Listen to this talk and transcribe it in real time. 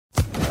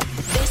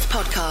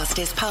podcast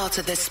is part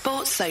of the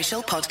Sports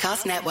Social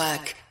Podcast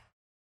Network.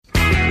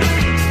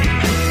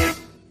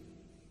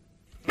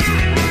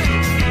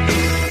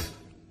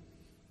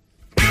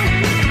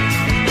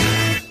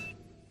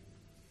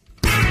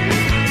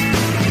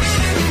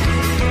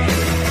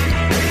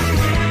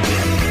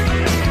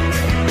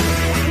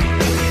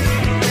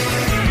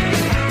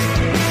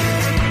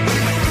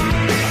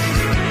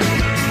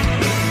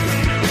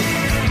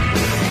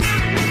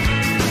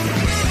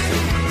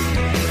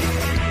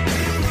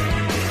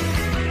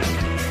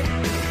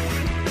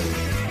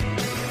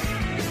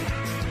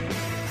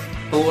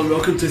 Hello and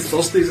welcome to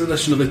Thursday's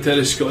edition of the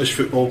Terrace Scottish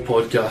Football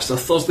Podcast, a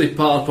Thursday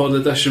Parapod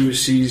edition which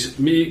sees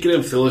me,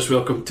 Graham Phillips,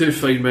 welcome two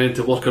fine men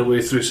to work our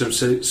way through some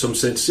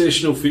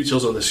sensational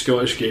features of the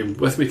Scottish game.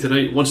 With me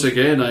tonight, once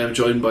again, I am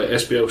joined by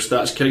SBL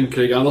Stats King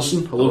Craig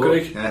Anderson. Hello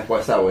Craig.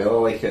 What's that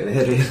well? I like it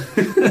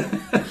there.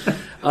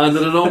 And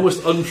in an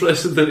almost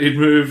unprecedented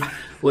move,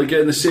 like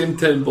getting the same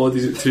 10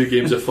 bodies at 2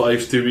 games of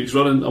 5 2 weeks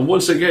running, and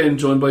once again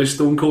joined by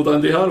Stone Cold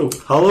Andy Harrow.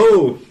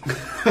 Hello.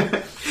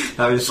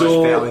 That was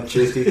much better than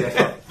Tuesday's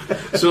effort.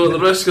 So at the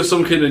risk of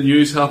some kind of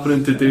news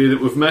happening today that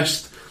we've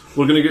missed,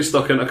 we're going to get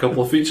stuck in a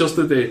couple of features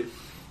today.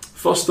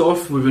 First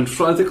off, we've been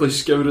frantically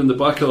scouring the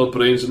back of our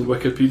brains in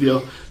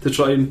Wikipedia to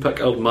try and pick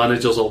our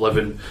managers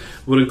 11.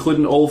 We're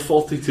including all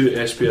 42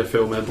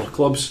 SPFL member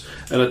clubs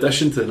in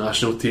addition to the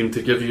national team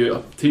to give you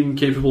a team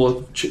capable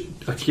of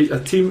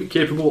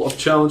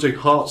challenging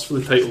Hearts for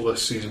the title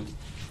this season.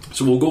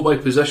 So we'll go by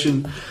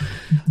position.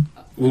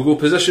 We'll go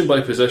position by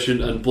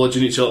position and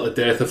bludgeon each other to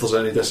death if there's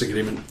any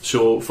disagreement.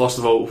 So, first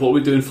of all, what are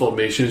we doing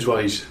formations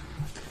wise?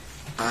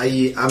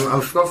 I've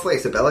got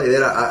flexibility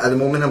there. At the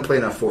moment, I'm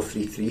playing a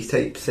 4-3-3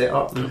 type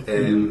setup.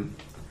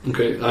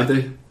 Okay,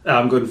 Andy?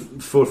 I'm going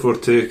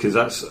 4-4-2 because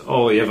that's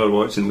all I ever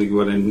watch in League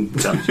One and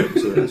Championship.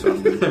 So that's what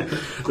I'm doing.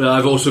 Right,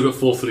 I've also got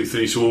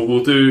 4-3-3. So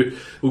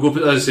we'll go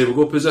as I say, we'll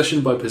go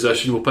position by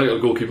position. We'll pick our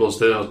goalkeepers,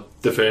 then our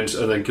defence,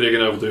 and then Craig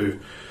and I will do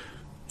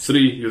 3.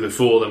 You do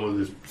 4, then we'll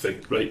do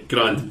 5. Right,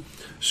 grand.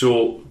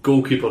 So,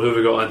 goalkeeper, who have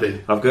we got, Andy?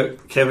 I've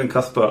got Kevin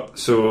Cuthbert.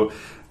 So,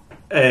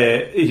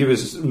 he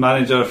was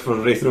manager for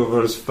Wraith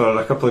Rovers for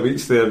a couple of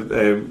weeks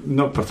there,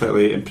 not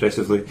particularly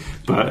impressively,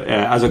 but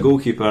as a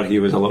goalkeeper, he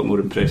was a lot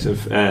more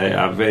impressive.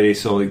 A very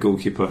solid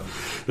goalkeeper.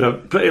 A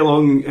pretty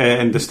long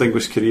and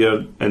distinguished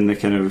career in the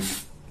kind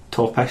of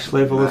top-ish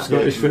level of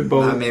Scottish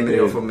football. My memory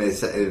of him is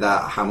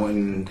that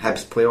Hamilton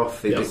Hibs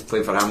playoff. He was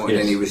playing for Hamilton,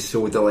 and he was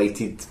so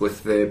delighted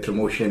with the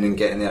promotion and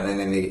getting there, and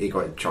then he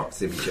got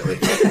chucked immediately.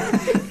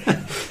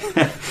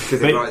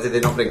 Because did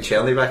they not bring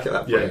Shelley back at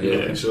that point?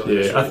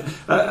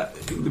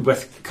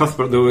 With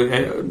Cuthbert though,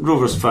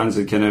 Rovers fans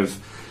had kind of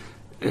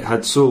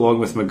had so long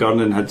with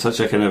McGurn, had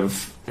such a kind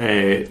of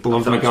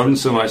loved McGurn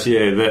so much,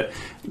 that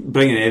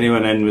bringing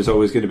anyone in was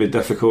always going to be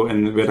difficult,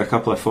 and we had a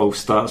couple of false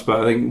starts. But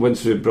I think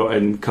once we brought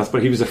in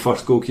Cuthbert, he was the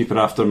first goalkeeper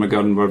after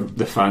McGurn where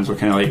the fans were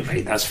kind of like,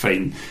 right, that's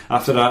fine.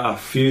 After that, a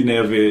few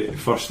nervy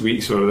first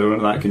weeks where they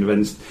weren't that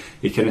convinced,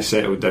 he kind of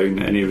settled down,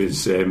 and he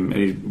was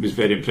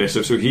very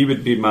impressive. So he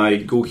would be my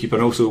goalkeeper,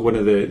 and also one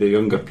of the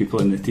younger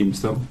people in the team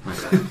still.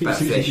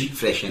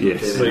 fresh in.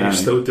 Yes, so you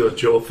still do a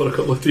job for a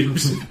couple of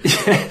teams.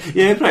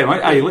 Yeah, pretty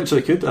much. I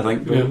literally could, I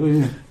think.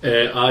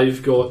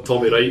 I've got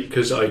Tommy Wright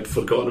because I'd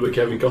forgotten about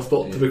Kevin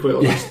Cuthbert, to be quite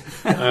honest.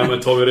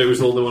 And Tommy Wright was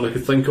the only one I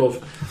could think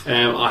of.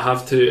 I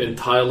have to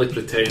entirely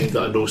pretend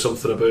that I know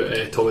something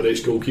about Tommy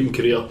Wright's goalkeeping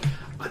career.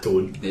 I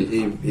don't.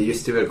 He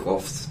used to wear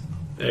gloves.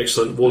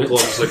 Excellent. Wore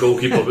gloves as a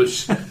goalkeeper,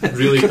 which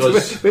really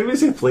does. Where was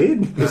he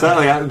playing? Was that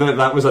like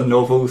that was a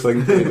novel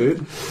thing to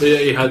do? Yeah,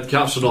 he had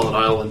caps for Northern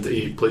Ireland.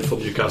 He played for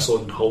Newcastle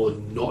and Hull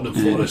and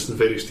Nottingham Forest and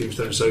various teams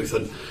down south,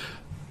 and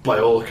by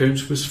all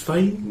accounts was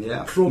fine.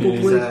 Yeah, probably.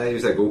 He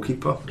was a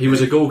goalkeeper. He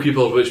was a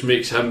goalkeeper, which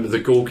makes him the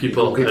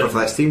goalkeeper for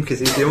this team because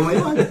he's the only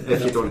one.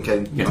 If you don't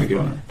count.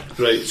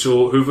 Right.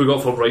 So who have we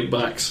got for right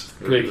backs?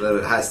 Craig?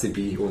 There has to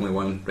be only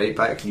one right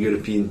back.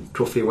 European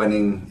trophy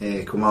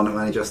winning Kilmarnock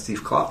manager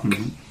Steve Clarke.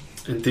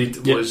 Indeed,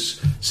 was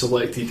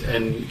selected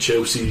in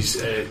Chelsea's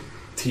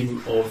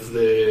team of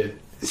the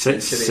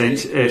centenary.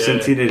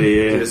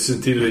 The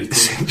centenary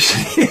team.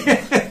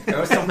 There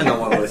was something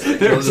along those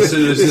lines.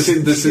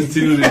 The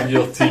centenary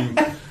year team,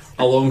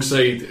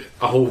 alongside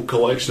a whole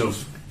collection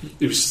of.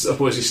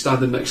 Was he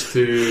standing next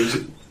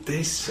to?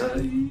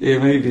 Desai? Yeah,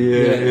 maybe.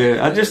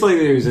 Yeah. I just like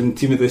that he was in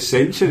Team of the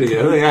Century.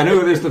 I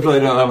know there's probably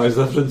not that much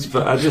difference,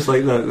 but I just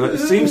like that. It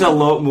seems a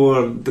lot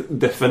more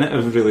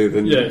definitive, really,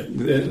 than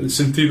the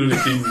centenary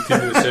team of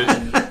the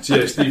Century. So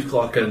yeah, Steve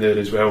Clarke in there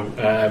as well.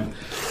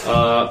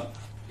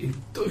 He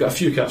got a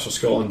few caps for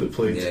Scotland, but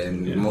played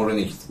more in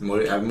his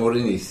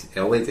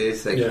early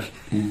days.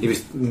 He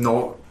was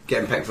not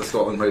getting picked for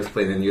Scotland while he was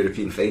playing in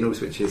European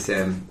finals, which is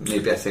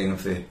maybe a sign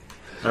of the.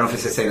 I don't know if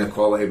it's a sign of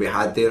quality we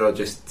had there, or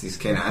just he's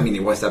kind of. I mean, he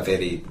was a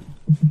very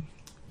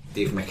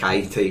Dave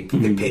Mackay type,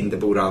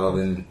 dependable rather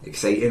than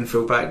exciting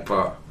fullback.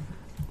 But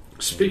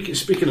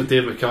speaking of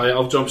Dave Mackay,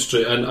 I'll jump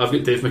straight in. I've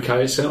got Dave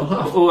Mackay at centre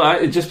half.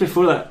 Just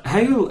before that,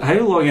 how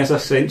long is a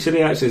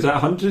century actually? Is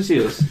that 100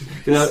 years?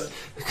 Because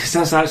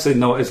that's actually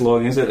not as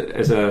long as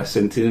a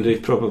centenary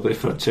probably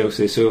for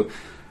Chelsea. So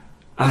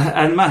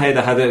In my head,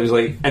 I had it was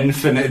like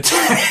infinite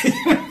time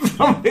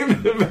from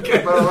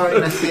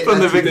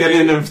the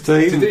beginning of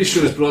time. Today's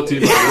show is brought to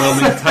you by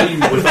Learning Time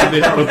with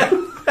Andy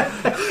Harrow.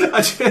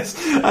 I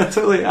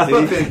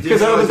thought,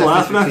 because I was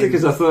laughing at it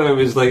because I thought it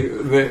was like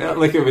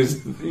it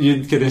was,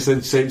 you'd kind of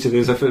said century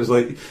as if it was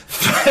like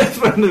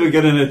from the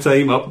beginning of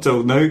time up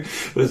till now,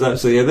 but it's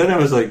actually, and then I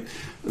was like,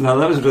 no,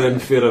 that was really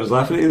unfair. I was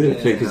laughing at you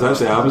because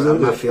actually I was in it.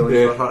 I'm not sure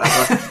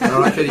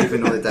you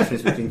even know the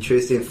difference between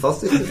Tuesday and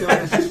Thursday, to be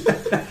honest.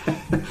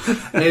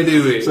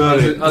 Anyway, as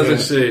I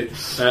say,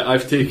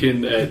 I've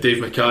taken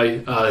Dave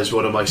Mackay as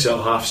one of my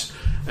centre halves.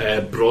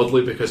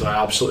 Broadly because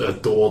I absolutely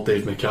adore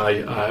Dave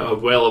Mackay.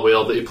 I'm well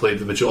aware that he played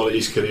the majority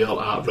of his career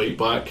at right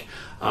back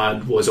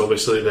and was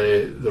obviously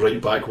the right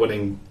back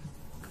winning,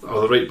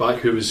 or the right back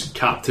who was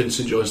captain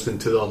St Johnstone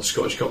to the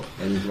Scottish Cup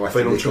and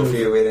lifted the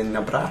trophy wearing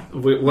a bra.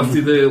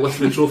 Lifted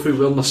the trophy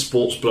wearing a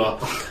sports bra.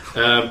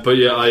 But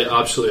yeah,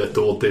 I absolutely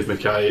adore Dave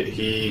Mackay.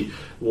 He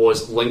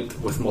was linked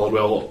with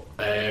Motherwell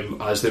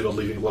as they were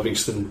leaving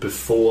Livingston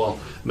before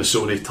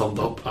Massoni turned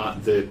up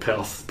at the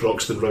Perth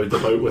Broxton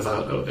roundabout with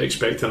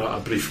expecting a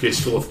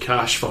briefcase full of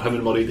cash for him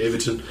and Murray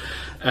Davidson.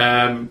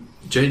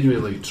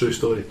 Genuinely true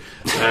story.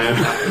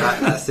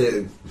 That's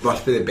it.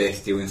 Must be the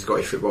best deal in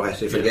Scottish football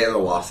history. Forget the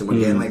Larson. We're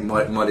getting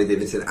like Murray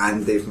Davidson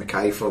and Dave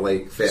Mackay for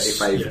like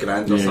 35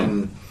 grand or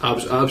something.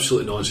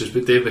 Absolute nonsense.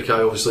 But Dave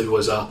Mackay obviously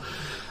was a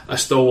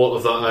stalwart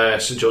of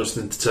that St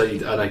Johnstone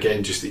side, and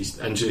again, just these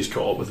injuries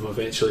caught up with him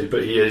eventually.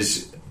 But he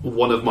is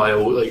one of my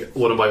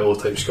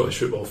all-time Scottish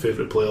football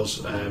favourite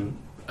players, and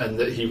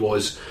that he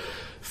was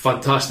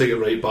fantastic at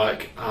right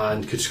back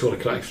and could score a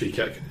cracking free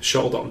kick,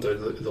 shuttled up and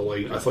down the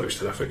line. I thought it was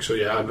terrific. So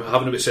yeah, I'm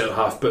having him at centre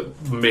half,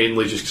 but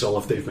mainly just because I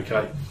love Dave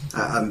Mackay.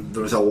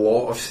 There was a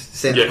lot of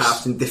centre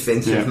halves and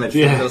defensive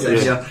midfielders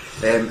in here,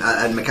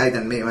 and Mackay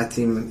didn't make my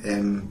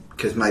team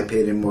because my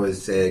pairing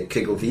was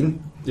Craig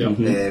Levine.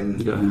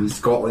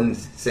 Scotland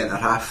centre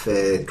half,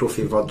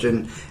 trophy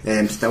virgin,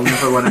 still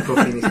never won a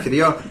trophy in his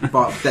career,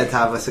 but did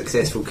have a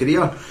successful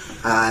career,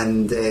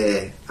 and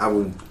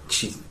I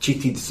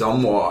cheated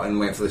somewhat and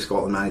went for the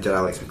Scotland manager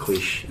Alex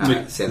McLeish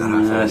at centre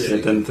half. I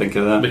didn't think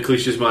of that.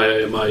 McLeish is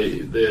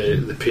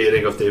the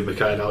pairing of Dave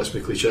Mackay and Alex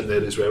McLeish in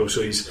there as well.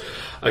 So he's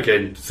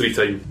again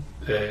 3-time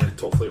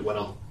top flight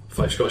winner,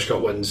 5 Scottish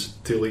Cup wins,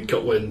 2 League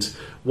Cup wins,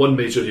 1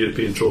 major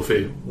European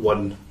trophy,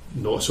 1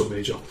 not so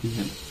major.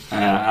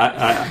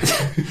 I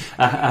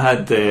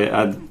had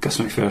Gus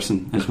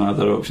McPherson as my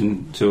other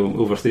option, so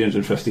over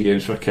 350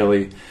 games for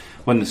Kelly,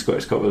 won the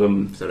Scottish Cup with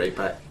him. He's a right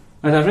back.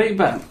 As a right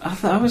back, I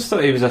always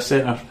thought he was a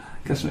centre.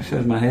 Gus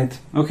McPherson in my head.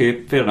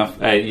 Okay, fair enough.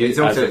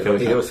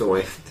 He also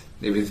left.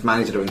 He was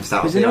manager on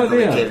Saturday. Is he not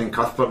there? Kevin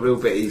Cuthbert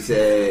rule, but he's.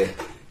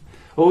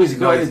 He's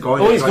gone,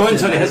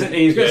 sorry, hasn't he?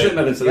 He's got to sit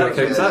into that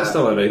account. Is that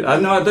still alright?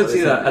 I did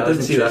see that. I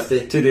did see that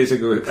 2 days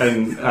ago,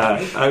 and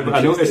I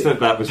noticed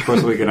that was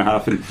possibly going to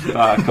happen.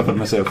 I covered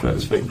myself, that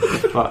was fine.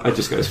 But I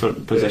just got his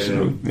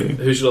position.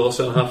 Who's your other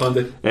centre half,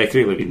 Andy?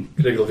 Craig Levine.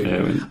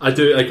 I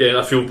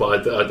feel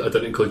bad that I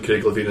didn't include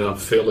Craig Levine, and I'm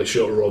fairly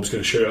sure Rob's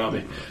going to shout at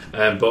me.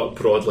 But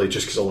broadly,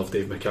 just because I love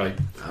Dave Mackay.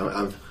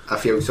 I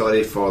feel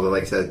sorry for the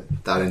likes of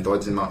Darren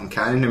Dodds and Martin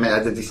Cannon, who might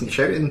have had a decent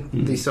shout in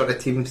these sort of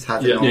teams,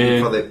 had it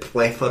not for the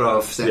plethora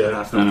of centre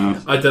half.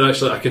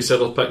 I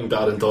considered picking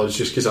Darren Dodds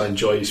just because I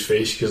enjoy his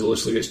face, because it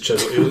looks like it's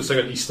chiseled. It looks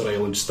like an Easter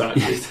Island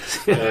statue.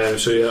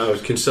 So yeah, I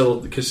was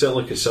certainly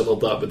considered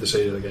that, but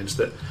decided against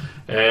it.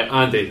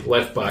 Andy,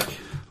 left back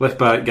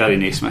Gary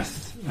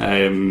Naismith.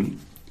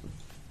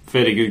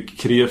 Very good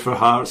career for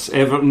Hearts.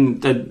 Everton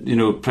did,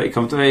 pretty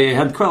comfortable. He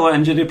had quite a lot of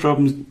injury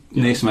problems,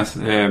 Naismith.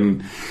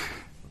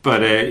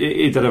 But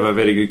he did have a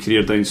very good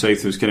career down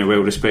south. He was kind of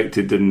well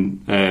respected in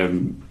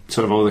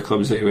sort of all the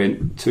clubs that he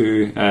went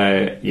to.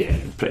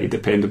 Pretty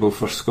dependable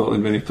for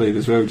Scotland when he played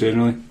as well,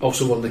 generally.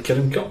 Also won the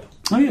Kirin Cup.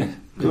 Oh yeah,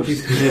 of course.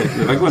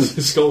 The big one.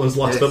 Scotland's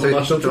last ever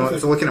national trophy.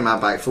 So looking at my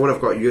back four, I've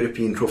got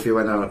European trophy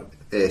winner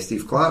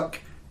Steve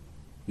Clarke,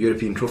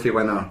 European trophy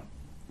winner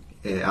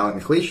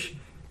Alex McLeish,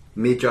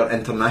 major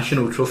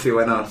international trophy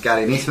winner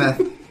Gary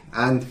Naismith,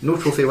 and no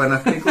trophy winner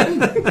Craig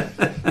Levine.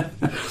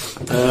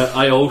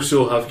 I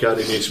also have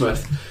Gary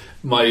Naismith.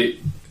 My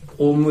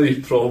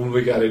only problem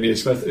with Gary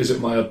Naismith is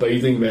that my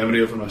abiding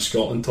memory of him as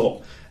Scotland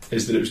top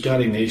is that it was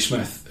Gary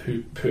Naismith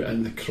who put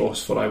in the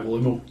cross for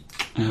Iwolimo,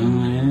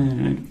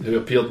 who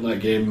appeared in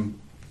that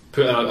game,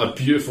 put in a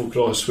beautiful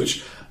cross,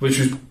 which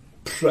was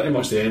pretty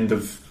much the end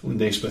of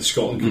Naismith's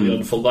Scotland career,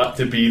 and for that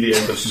to be the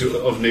end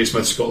of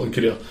Naismith's Scotland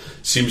career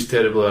seems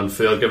terribly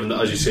unfair, given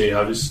that, as you say,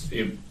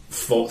 he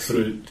fought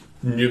through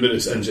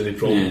numerous injury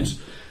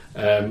problems.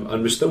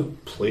 And was still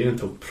playing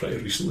until pretty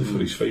recently for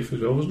his Fife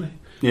as well, wasn't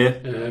he?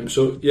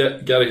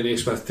 Gary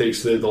Naismith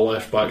takes the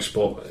left back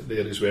spot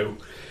there as well.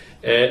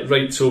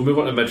 Right, so move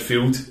on to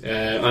midfield.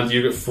 And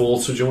you got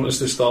 4, so do you want us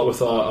to start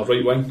with a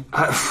right wing?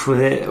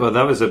 Well,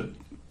 that was a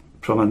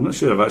problem. I'm not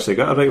sure I've actually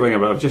got a right winger,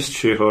 but I've just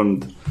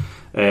shoehorned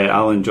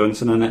Alan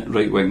Johnson in it,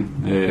 right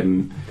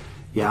wing.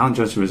 Alan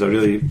Johnson was a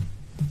really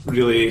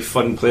really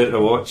fun player to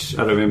watch.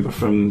 I remember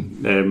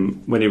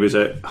from when he was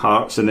at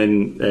Hearts and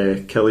then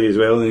Killie as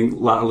well, and then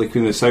latterly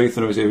Queen of the South,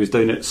 and he was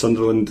down at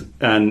Sunderland.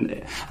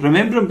 And I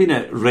remember him being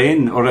at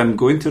Rennes, or him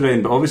going to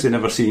Rennes, but obviously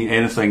never seeing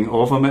anything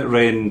of him at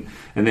Rennes.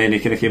 And then he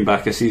kind of came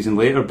back a season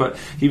later. But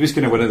he was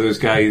kind of one of those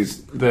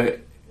guys that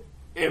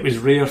it was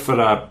rare for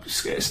a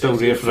Scottish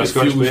player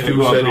to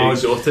go abroad.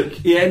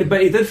 Exotic. Yeah,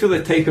 but he did feel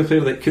the type of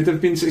player that could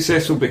have been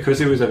successful because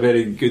he was a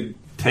very good.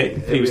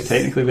 He was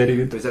technically very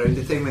good. It was around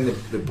the time when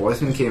the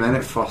Bosman came in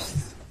at first.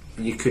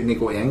 You couldn't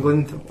go to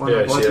England on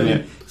a Bosman.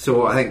 Yeah.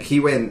 So I think he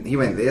went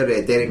there.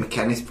 Derek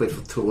McInnes played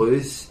for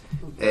Toulouse.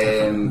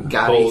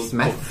 Gary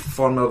Smith,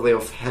 formerly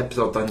of Hibs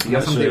or Dundee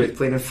or somebody, was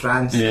playing in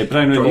France. Yeah,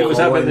 Brian O'Neill was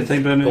that by the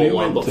time Brian O'Neill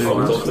went to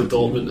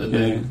Dortmund, and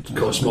then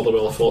cost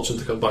Motherwell a fortune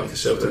to come back to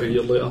Celtic a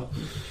year later.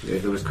 Yeah,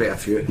 there was quite a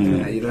few in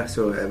that era,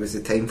 so it was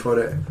the time for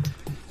it.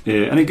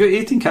 Yeah, and he got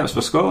 18 caps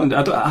for Scotland.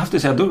 I have to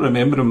say, I don't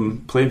remember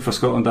him playing for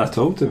Scotland at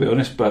all, to be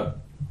honest, but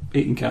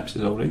 18 caps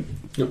is alright.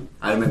 Yep.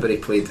 I remember he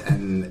played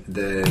in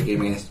the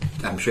game against,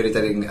 I'm sure he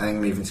did, I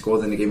think he even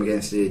scored in the game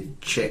against the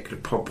Czech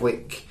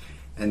Republic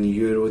in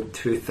Euro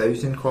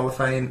 2000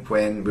 qualifying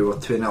when we were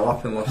 2-0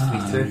 up and lost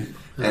 3-2.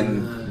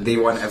 And they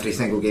won every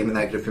single game in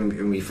that group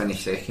and we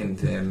finished second.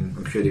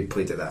 I'm sure he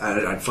played at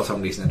that. For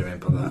some reason I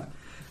remember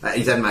that.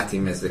 He's in my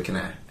team as the kind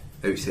of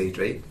outside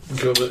right.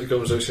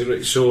 Goes outside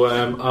right. So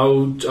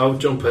I'll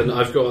jump in.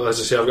 I've got, as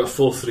I say, I've got a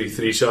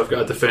 4-3-3. So I've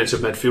got a defensive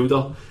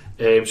midfielder.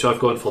 So I've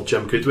gone for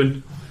Jim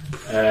Goodwin.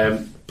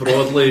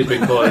 Broadly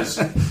because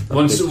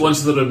once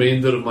the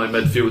remainder of my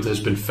midfield has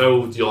been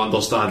filled, you'll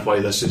understand why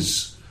this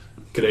is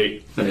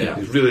great. Yeah.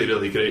 He's really,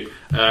 really great.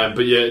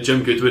 But yeah,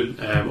 Jim Goodwin,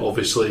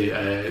 obviously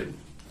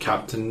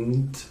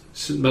captained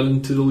St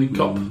Mirren to the League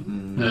Cup.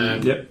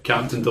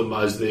 Captained them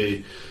as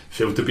they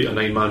failed to beat a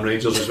 9-man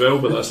Rangers as well,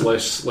 but that's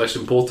less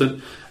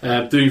important.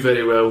 Doing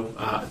very well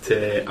at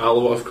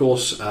Alloa, of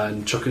course,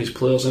 and chucking his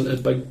players into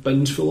big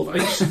bins full of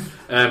ice.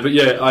 But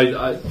yeah,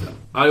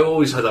 I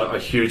always had a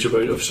huge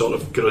amount of sort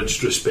of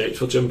grudged respect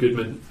for Jim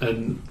Goodwin,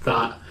 and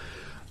that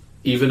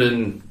even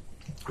in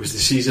it was the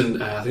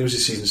season, I think it was the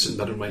season St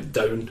Mirren went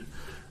down.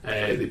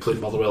 They played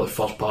Motherwell at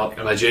First Park,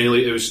 and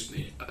it was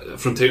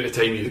from time to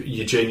time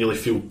you genuinely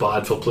feel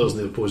bad for players in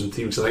the opposing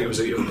team. because I think it was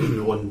like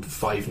we won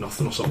 5-0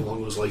 or something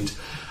along those lines,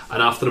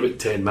 and after about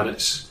 10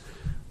 minutes,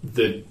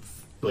 the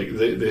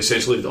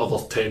essentially the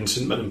other 10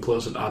 St Mirren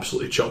players had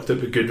absolutely chucked it,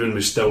 but Goodwin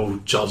was still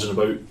charging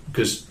about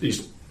because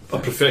he's a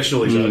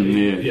professional.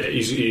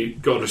 He's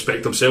got to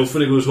respect himself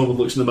when he goes home and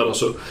looks in the mirror.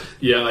 So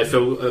yeah, I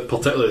felt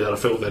particularly there, I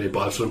felt very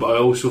bad for him, but I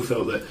also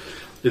felt that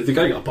the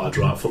guy got a bad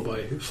rap for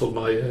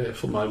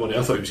my money.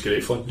 I thought he was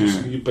great fun.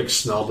 Just a big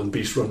snarling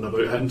beast running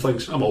about hitting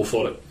things. I'm all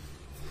for it.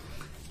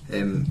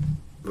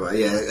 Well,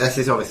 yeah, this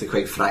is obviously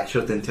quite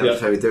fractured in terms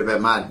of how we do it,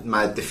 but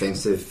my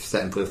defensive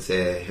sitting player with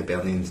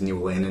Hibernian's Neil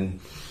Lennon,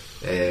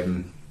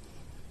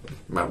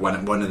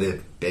 one of the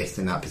best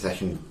in that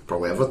position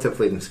probably ever to have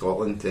played in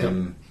Scotland.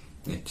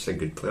 Just a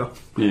good player.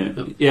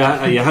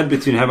 Yeah, you had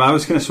between him. I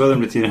was kind of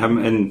swirling between him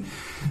and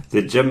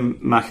the Jim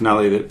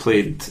McInally that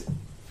played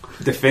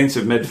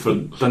defensive mid for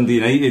Dundee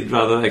United,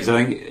 rather, because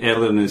I think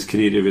earlier in his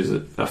career he was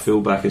a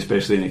full-back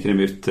especially, and he kind of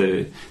moved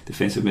to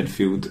defensive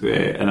midfield,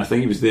 and I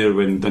think he was there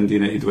when Dundee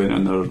United went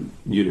on their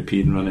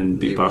European run and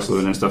beat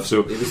Barcelona and stuff.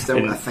 So he was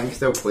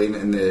still playing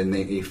in the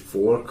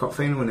 94 Cup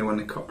final when they won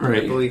the Cup,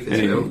 right, I believe,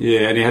 as well.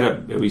 Yeah, and he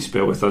had a wee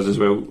spell with us as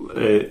well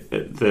at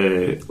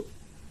the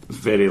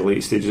very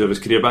late stages of his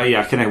career, but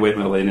yeah, I kind of went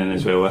with Lennon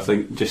as well. I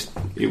think just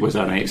it was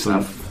an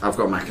excellent. I've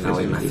got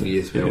McInally in my 3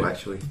 as well.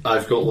 Actually,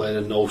 I've got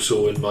Lennon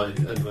also in my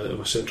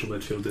central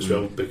midfield as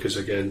well, because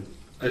again,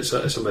 it's a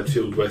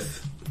midfield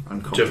with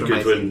Jim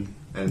Goodwin,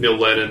 Neil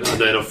Lennon,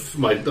 and then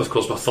of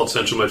course my third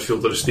central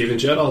midfielder is Steven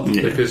Gerrard,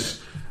 because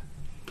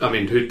I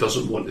mean, who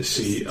doesn't want to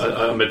see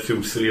a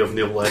midfield three of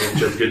Neil Lennon,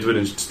 Jim Goodwin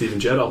and Steven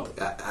Gerrard?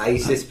 I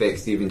suspect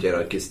Steven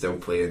Gerrard could still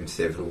play in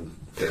several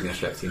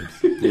Premiership teams.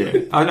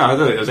 I don't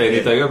think there's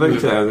any doubt about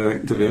it, I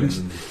think, to be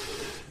honest.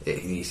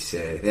 He's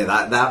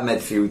that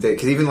midfield,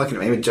 because even looking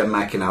at him with Jim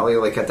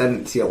McInally, like I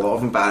didn't see a lot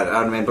of him, but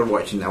I remember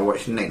watching the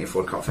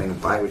 94 Cup final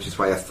back, which is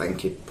why I think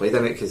he played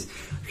in it, because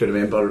I can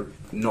remember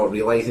not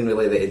realising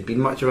really that he'd been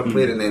much of a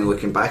player, and then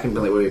looking back and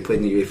being like, well, he played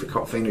in the UEFA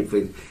Cup final,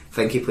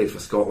 he played for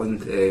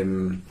Scotland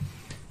in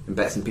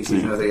bits and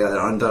pieces, and I was like,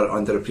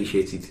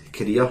 underappreciated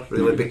career,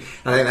 really big.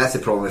 I think that's the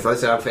problem with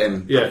us.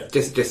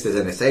 Just as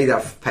an aside,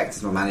 I've picked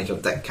as my manager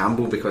Dick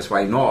Campbell, because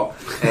why not?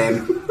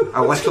 I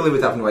literally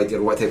would have no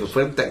idea what type of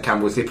player Dick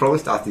Campbell was. He probably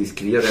started his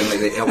career in like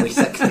the early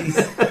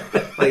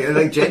 60s.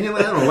 like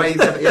genuinely, I don't know why he's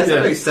about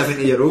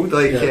 70-year-old.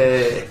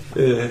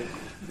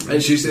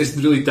 It's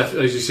really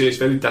as you say, it's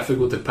very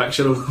difficult to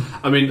picture him.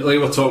 I mean, like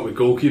we're talking with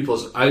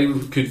goalkeepers, I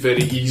could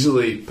very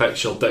easily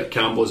picture Dick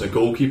Campbell as a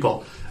goalkeeper,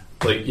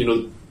 like, you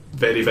know,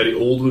 very, very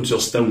old ones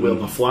are still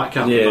wearing a flat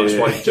cap.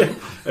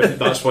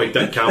 That's why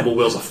Dick Campbell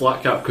wears a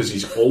flat cap, because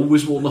he's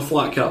always worn a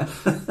flat cap.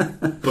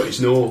 But he's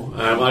no.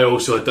 I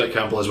also had Dick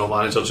Campbell as my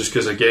manager, just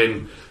because,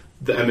 again,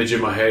 the image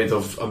in my head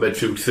of a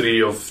midfield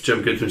three of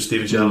Jim Goodwin,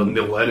 Stevie Gerrard and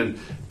Neil Lennon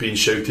being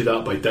shouted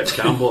at by Dick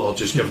Campbell or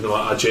just giving them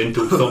a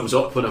gentle thumbs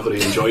up whenever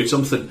he enjoyed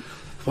something.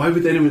 Why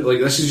would anyone, like,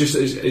 this is just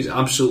it's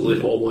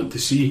absolutely what I want to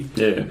see.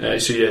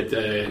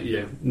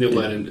 Neil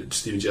Lennon,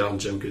 Stevie Gerrard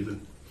and Jim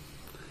Goodwin.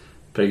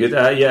 Pretty good.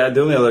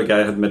 The only other guy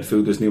I had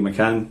midfield was Neil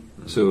McCann.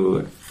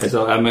 So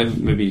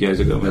maybe you guys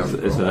have got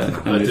him as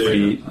that. I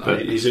do.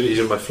 But he's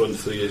in my front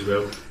three as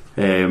well.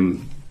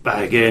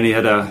 But again, he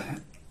had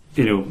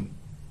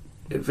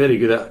very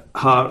good at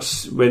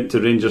Hearts. Went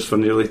to Rangers for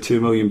nearly £2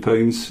 million,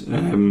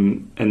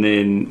 and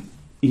then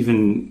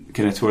even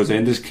kind of towards the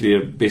end of his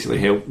career, basically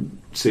helped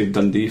save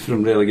Dundee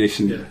from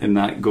relegation in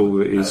that goal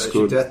that he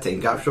scored. Do a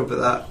time capsule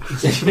about that.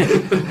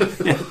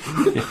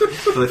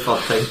 For the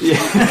first time.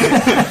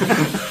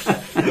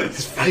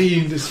 It's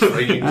fine.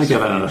 I give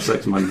it another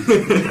 6 months.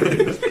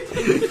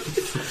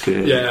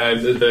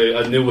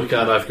 And Neil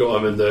McCann, I've got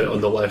him on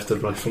the left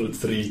of my front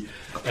three.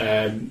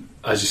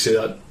 As you say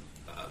that,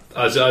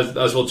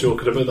 as we're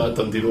joking about that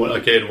Dundee moment,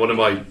 again, one of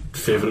my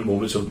favourite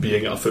moments of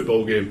being at a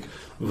football game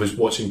was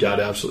watching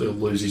Gary absolutely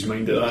lose his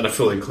mind at that, and I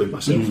fully include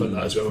myself in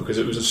that as well, because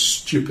it was a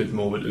stupid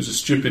moment. It was a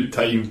stupid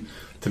time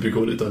to be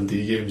going to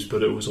Dundee games,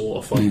 but it was a lot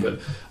of fun. But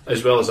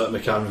as well as that,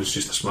 McCann was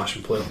just a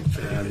smashing player,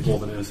 more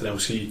than anything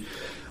else.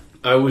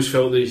 I always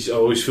feel that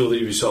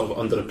he was sort of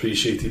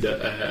underappreciated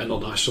at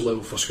international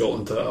level for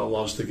Scotland to a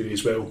large degree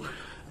as well.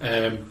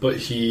 But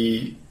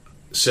he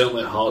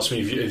certainly at Hearts,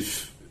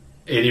 if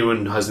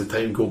anyone has the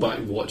time, go back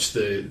and watch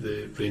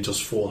the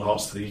Rangers 4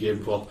 Hearts 3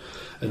 game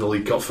in the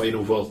League Cup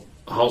final where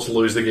Hearts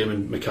lose the game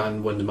and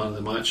McCann win the man of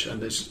the match,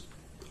 and it's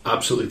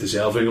absolutely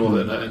deserving of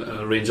it. And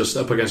a Rangers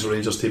up against a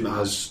Rangers team that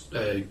has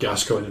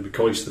Gascoigne and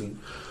McCoist and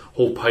a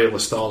whole pile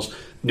of stars.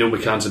 Neil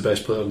McCann's the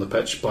best player on the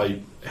pitch by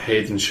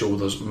head and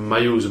shoulders,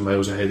 miles and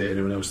miles ahead of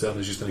anyone else there, and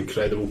it's just an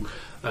incredible.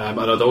 And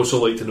I'd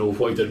also like to know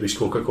what he did with his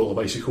Coca-Cola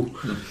bicycle.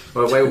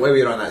 Well, while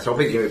we're on that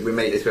topic, we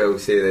might as well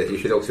say that you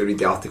should also read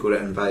the article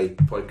written by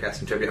podcast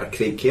contributor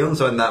Craig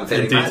Cairns on that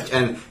very match,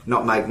 and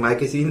Not Meg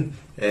Magazine,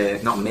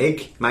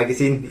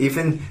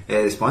 even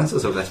the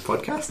sponsors of this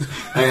podcast,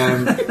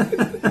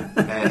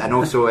 and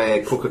also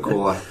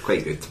Coca-Cola,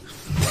 quite good. Is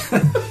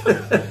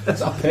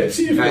that a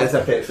Pepsi? No, it's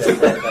a Pepsi.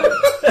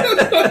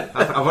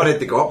 I've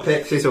already got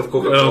Pepsi, so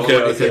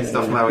Coca-Cola and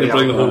stuff my way. You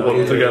bring the whole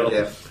world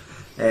together.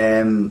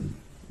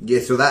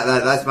 So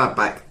that's my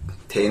back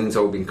 10's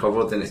all been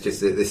covered, and it's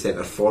just the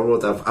centre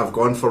forward. I've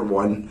gone for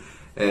one.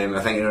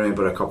 I think I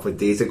remember a couple of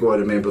days ago I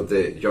remembered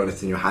that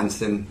Jonathan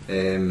Johansson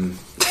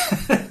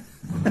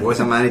was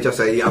a manager,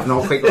 so I've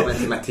not quite got him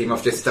into my team.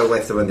 I've just still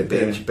left him on the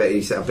bench, but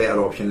he's a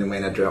better option than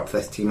when I drew up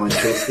this team on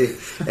Tuesday.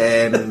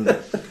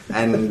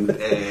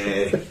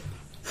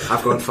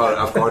 I've gone for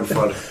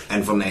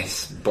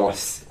Inverness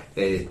boss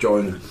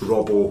John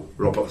Robbo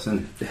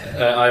Robertson.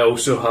 I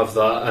also have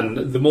that,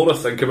 and the more I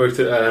think about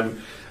it,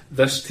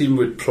 this team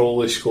would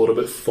probably score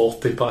about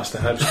 40 past the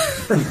Hibs.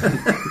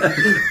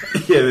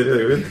 Yeah, they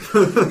really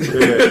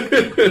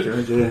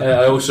would.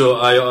 I also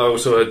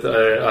had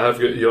I have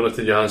got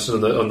Jonathan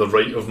Johansson on the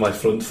right of my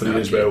front three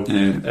as well,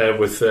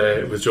 with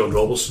John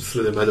Robertson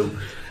through the middle.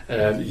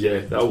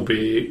 That'll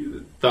be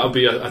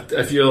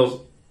if you're,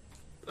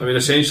 I mean,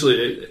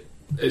 essentially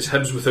it's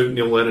Hibs without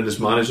Neil Lennon as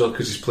manager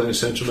because he's playing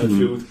central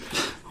midfield.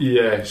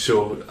 Yeah,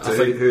 so I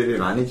think who are they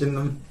managing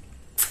them?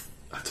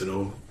 I don't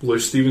know,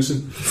 Lewis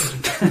Stevenson,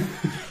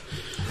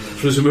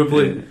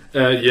 presumably.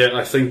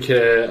 I think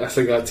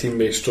that team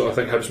may struggle. I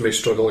think Hibs may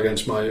struggle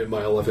against my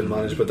 11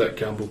 managed by Dick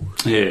Campbell.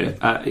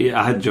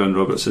 I had John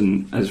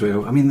Robertson as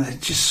well. I mean, there's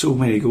just so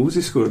many goals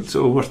he scored.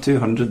 So over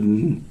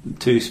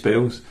 202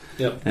 spells.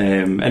 Yep.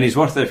 And he's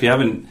worth it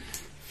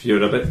if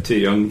you're a bit too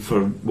young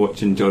for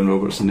watching John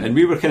Robertson. And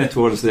we were kind of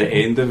towards the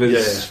end of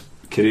his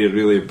career,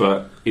 really,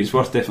 but he's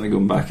worth definitely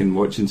going back and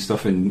watching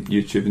stuff on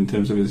YouTube in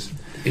terms of his.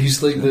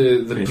 He's like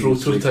the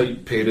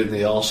prototype pain in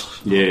the arse.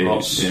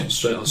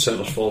 Straight on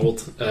centre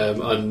forward,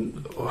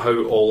 and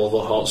how all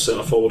other Hearts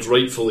centre forwards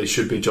rightfully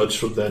should be judged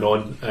from then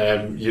on.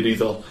 You're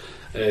either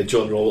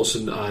John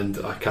Robertson and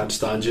I can't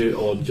stand you,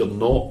 or you're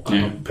not.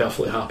 And I'm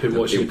perfectly happy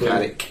watching you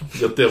play.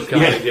 You're Dale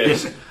Carrick,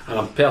 yes. And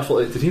I'm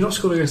perfectly. Did he not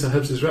score against the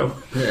Hibs as well?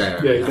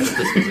 Yeah.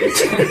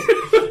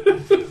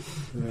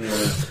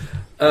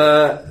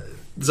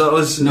 That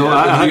was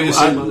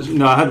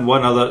I had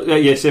one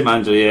other. Same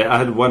manager. Yeah, I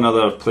had one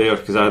other player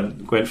because I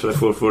went for the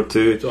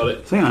 4-4-2. Got it.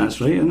 I think that's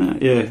right, isn't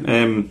it? Yeah.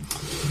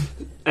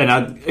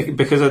 And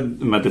because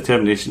of my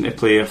determination to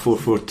play a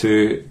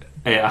 4-4-2,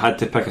 I had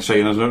to pick a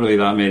striker. There's not really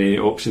that many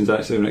options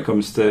actually when it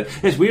comes to.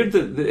 It's weird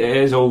that it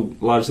is all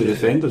largely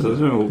defenders. I don't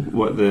know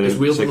what the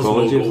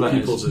psychology of that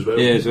is. As well.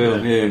 Yeah, as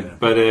well. Yeah.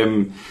 But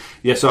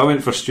so I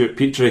went for Stuart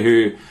Petrie,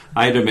 who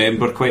I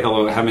remember quite a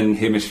lot. Him and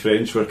Hamish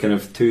French were kind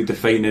of two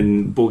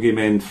defining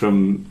bogeymen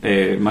from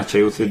my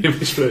childhood.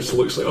 Hamish French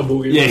looks like a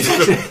bogeyman.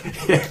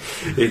 Yeah,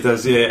 he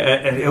does.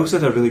 Yeah, he also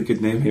had a really good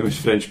name, Hamish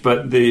French.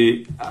 But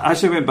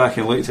as I went back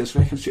and looked at his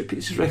record, Stuart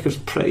Petrie's record's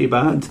pretty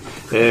bad.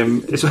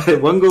 It's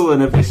one goal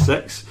in every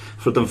 6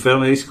 for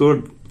Dunfermline. He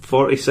scored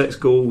 46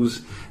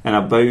 goals in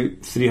about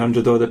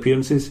 300 odd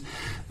appearances.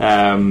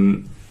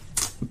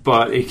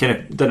 But he kind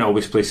of didn't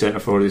always play centre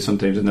forward,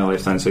 sometimes on the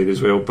left hand side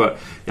as well. But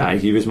yeah,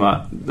 he was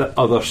the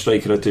other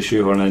striker to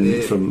shoehorn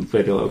in from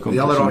very little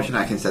competition. The other option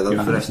I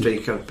considered for a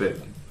striker but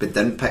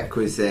didn't pick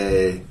was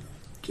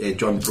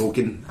John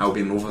Brogan,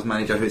 Albion Rovers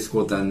manager, who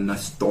scored an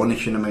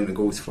astonishing amount of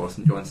goals for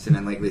St Johnstone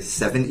in like the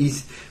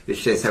 70s, which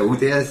shows how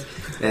old he is.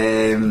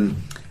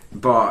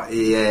 But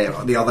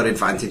the other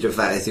advantage of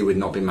that is he would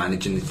not be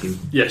managing the team.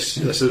 Yes,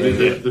 that's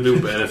the real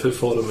benefit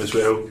for him as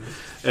well.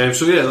 So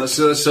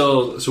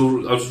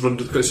I'll just run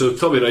through. So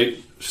Tommy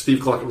Wright,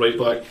 Steve Clark at right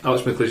back,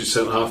 Alex McLeish at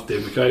centre half,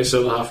 Dave Mackay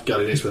centre half,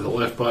 Gary Naismith at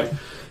left back,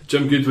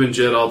 Jim Goodwin,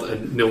 Gerrard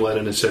and Neil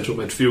Lennon in central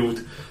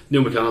midfield,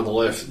 Neil McCann on the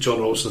left,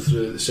 John Robertson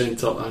through the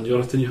centre, and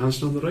Jonathan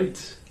Johansson on the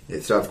right. Yeah,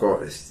 so I've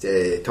got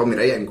Tommy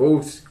Wright in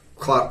goals,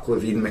 Clark,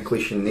 Levine,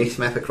 McLeish and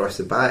Naismith across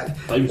the back,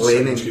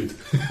 Lennon,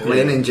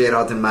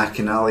 Gerrard and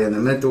McInally in the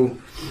middle,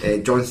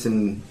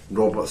 Johnson,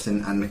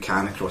 Robertson and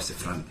McCann across the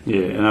front.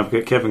 Yeah, and I've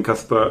got Kevin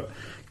Cuthbert,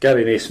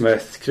 Gary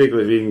Naismith, Craig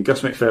Levine,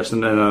 Gus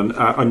McPherson in an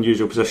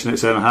unusual position at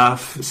centre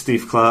half,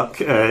 Steve Clark,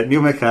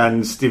 Neil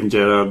McCann, Stephen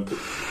Gerrard,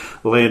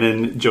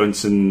 Lennon,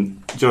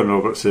 Johnson, John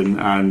Robertson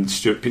and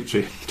Stuart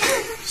Petrie.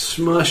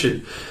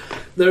 Smashing.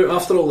 Now,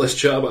 after all this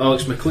chat about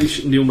Alex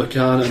McLeish, Neil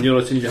McCann and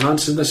Jonathan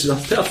Johansson, this is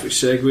a perfect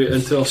segue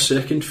into our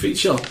second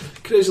feature,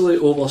 crazily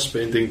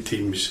overspending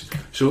teams.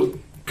 So,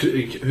 who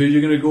are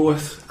you going to go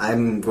with?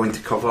 I'm going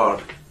to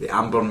cover the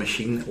Amber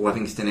Machine,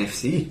 Livingston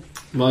FC.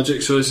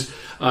 Magic. So it's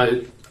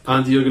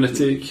Andy, you're going to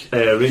take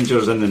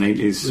Rangers in the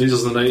 90s.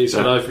 Rangers in the 90s,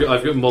 and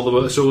I've got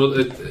Motherwell. So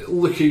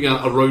looking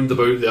at around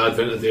about the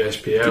advent of the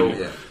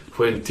SPL,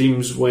 when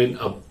teams went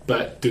a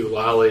bit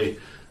doolally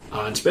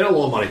and spent a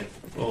lot of money.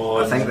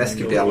 I think this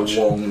could be a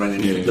long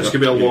running feature. This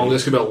could be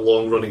a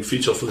long running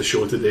feature for the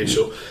show today.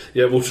 So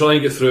yeah, we'll try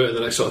and get through it in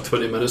the next sort of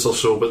 20 minutes or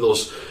so. But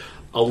there's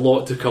a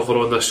lot to cover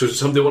on this. So does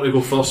somebody want to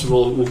go first?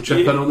 We'll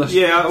chip in on this.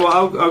 Yeah, well,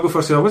 I'll go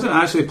first. I wasn't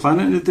actually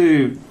planning to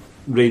do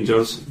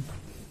Rangers.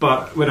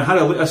 But when I had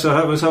a look, so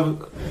I was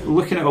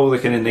looking at all the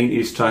kind of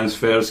 90s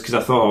transfers, because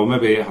I thought,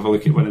 maybe have a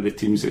look at one of the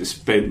teams that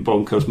spent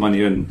bonkers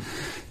money on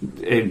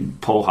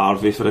Paul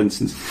Harvey, for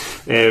instance.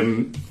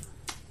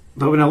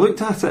 But when I looked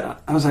at it,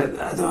 I was like,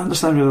 I don't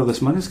understand where all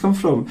this money's come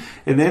from.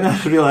 And then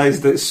I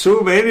realised that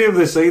so many of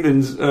the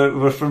signings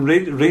were from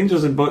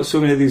Rangers had bought so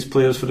many of these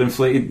players for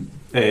inflated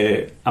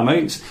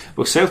amounts.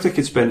 Well, Celtic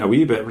had spent a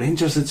wee bit,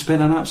 Rangers had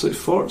spent an absolute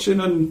fortune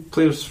on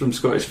players from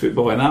Scottish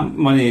football, and that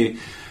money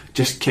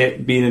just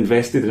kept being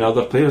invested in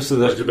other players. So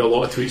there's going to be a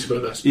lot of tweets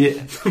about this.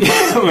 Yeah.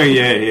 Well,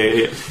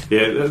 yeah.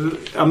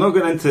 I'm not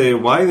going into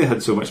why they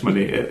had so much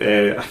money.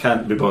 I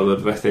can't be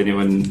bothered with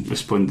anyone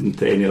responding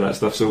to any of that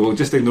stuff, so we'll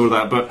just ignore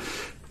that.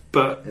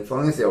 But as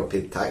long as they all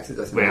paid tax, it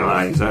doesn't matter. Well,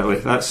 exactly.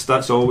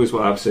 That's always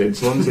what I've said.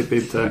 As long as they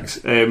paid tax.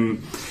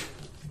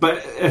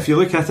 But if you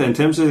look at it in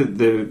terms of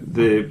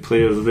the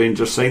players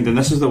Rangers signed, and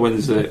this is the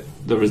ones that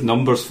there was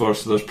numbers for,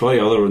 so there's probably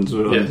other ones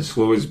that are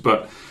undisclosed,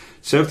 but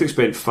Celtic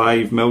spent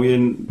 5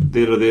 million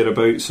there or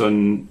thereabouts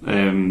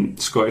on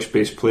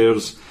Scottish-based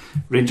players.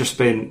 Rangers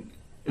spent,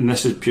 and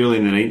this is purely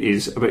in the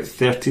 90s, about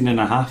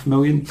 13.5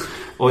 million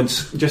on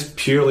just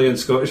purely on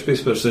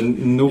Scottish-based players,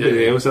 and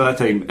nobody else at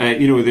that time.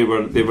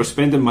 They were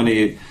spending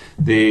money.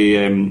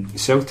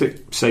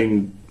 Celtic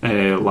signed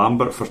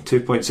Lambert for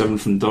 2.7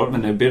 from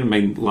Dortmund. Now, bear in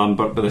mind,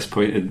 Lambert by this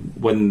point had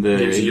won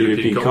the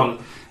European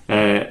Cup.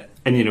 And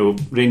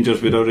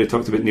Rangers, we'd already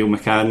talked about Neil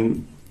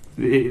McCann.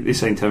 They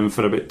signed him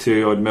for about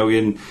 2 odd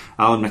million.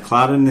 Alan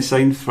McLaren they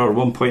signed for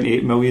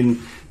 1.8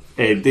 million.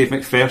 Dave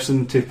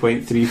McPherson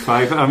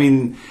 2.35. I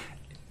mean,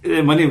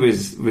 the money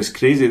was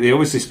crazy. They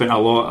obviously spent a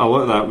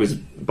lot of that was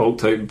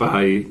bulked out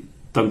by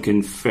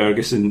Duncan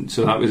Ferguson,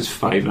 so that was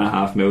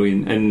 5.5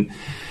 million. And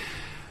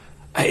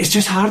it's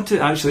just hard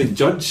to actually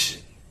judge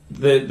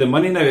the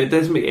money now. It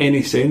doesn't make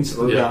any sense.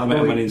 That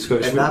amount of money in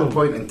Scottish football. At that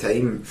point in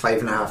time,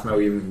 5.5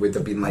 million would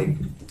have been like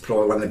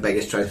probably one of the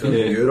biggest transfers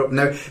in Europe.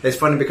 Now it's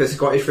funny because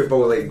Scottish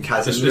football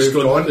hasn't moved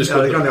on. It's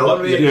gone the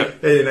other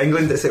way. In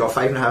England, it's like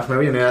 5.5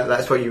 million.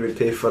 That's what you would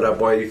pay for a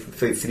boy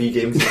for 3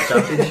 games in the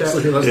Championship.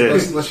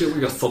 Let's get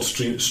like a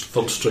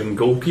third string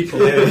goalkeeper.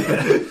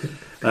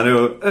 I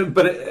know,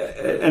 but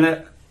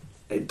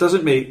it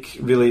doesn't make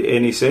really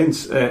any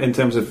sense in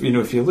terms of,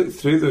 if you look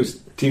through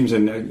those teams,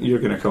 and you're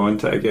going to come on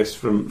to it, I guess,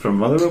 from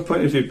Motherwell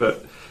point of view,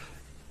 but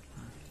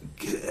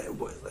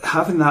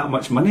having that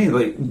much money,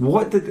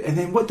 what did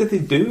they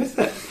do with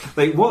it?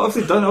 Like, what have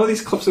they done? All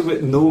these clubs have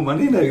got no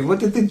money now. What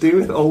did they do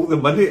with all the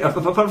money?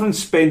 Apart from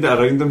spend it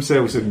around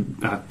themselves and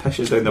push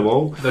it down the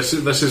wall. This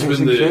has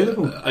been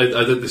incredible. I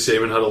did the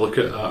same and had a look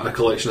at a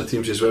collection of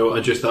teams as well,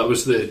 and just that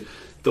was the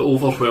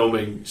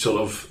overwhelming sort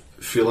of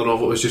feeling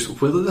of it. Was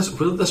just where did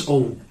this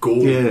all go?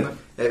 Yeah.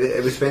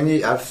 It was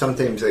when I've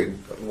sometimes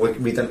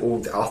read an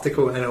old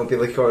article and it'll be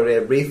like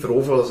Wraith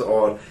Rovers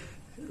or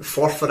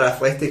Forth for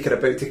Athletic are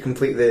about to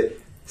complete the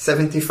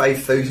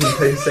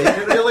 £75,000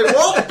 signing. You're like,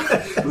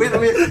 what? Wait a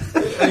minute.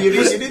 Are you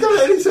reading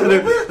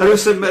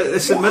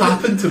What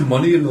happened to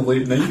money in the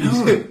late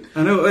 90s?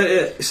 I know.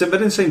 St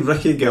Mirren signed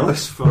Ricky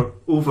Gillis for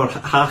over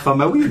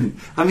 $500,000.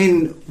 I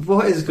mean,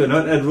 what is going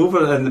on? And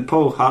Rover and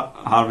Paul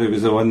Harvey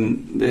was the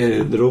one,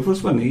 the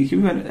Rovers one. He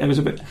went. It was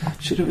about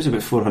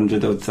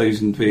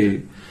 400,000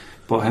 we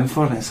bought him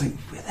for, and it's like,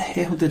 where the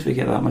hell did we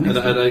get that money?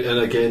 And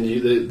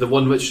again, the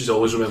one which is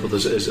always remembered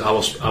is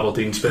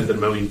Aberdeen spending £1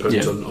 million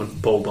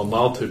on Paul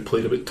Bernard, who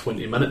played about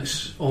 20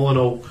 minutes all in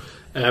all,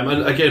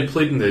 and again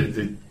played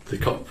in the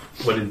cup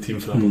winning team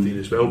for Aberdeen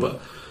as well,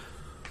 but.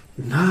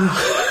 Nah.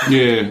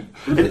 Yeah.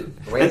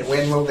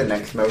 When will the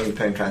next £1 million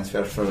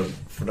transfer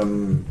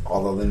from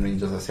other than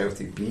Rangers or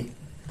Celtic be?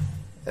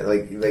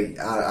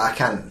 I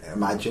can't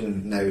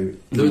imagine now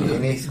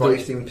any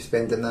Scottish team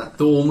spending that.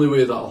 The only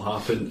way that'll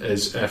happen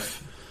is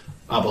if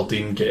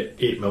Aberdeen get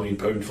 £8 million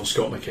for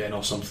Scott McKenna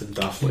or something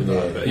daft like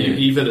that. But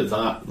even at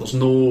that, there's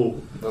not.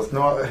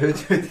 Who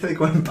do they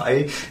go and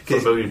buy for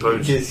 £1 million?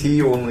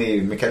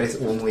 Because McKenna's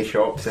only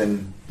shops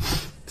in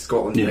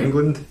Scotland and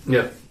England.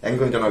 Yeah.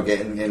 England are not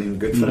getting anything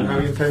good for £1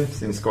 million.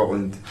 In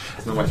Scotland,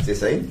 there's not much to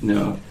sign.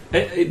 No, I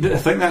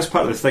think that's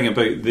part of the thing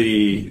about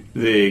the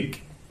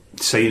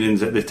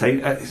signings at the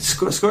time.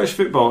 Scottish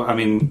football, I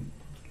mean,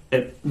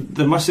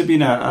 there must have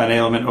been an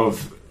element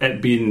of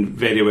it being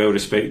very well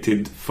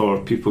respected for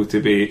people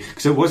to be,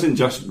 because it wasn't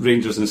just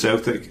Rangers and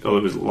Celtic, or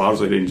it was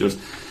largely Rangers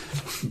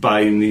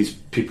buying these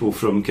people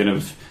from kind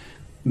of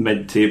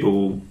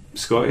mid-table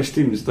Scottish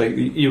teams. Like,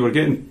 you were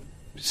getting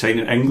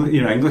signing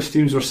English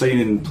teams were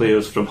signing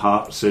players from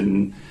Hearts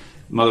and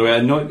Motherwell,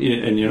 and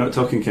you're not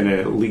talking kind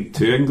of League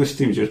 2 English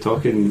teams. You're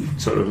talking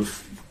sort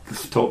of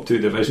top 2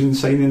 division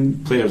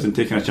signing players and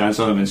taking a chance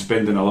on them and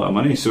spending a lot of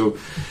money. So,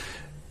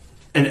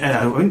 and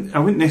I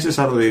wouldn't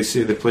necessarily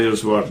say the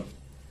players were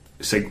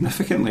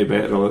significantly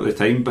better all at the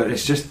time, but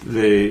it's just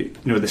the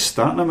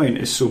starting amount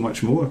is so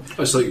much more.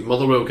 It's like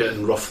Motherwell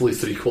getting roughly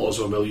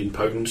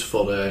 £750,000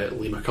 for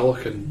Lee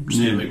McCulloch and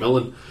Steve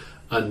McMillan.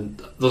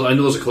 And I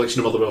know there's a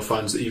collection of Motherwell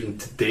fans that even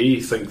today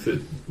think that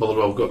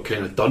Motherwell got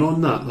kind of done on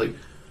that. Like,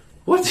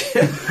 what?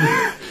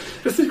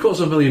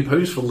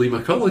 £750,000 for Lee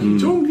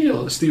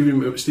McCulloch? Stevie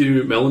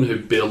McMillan, who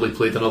barely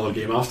played another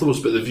game afterwards.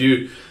 But the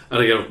view,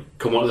 and again, I'll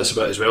come on to this a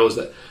bit as well, is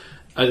that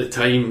at the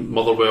time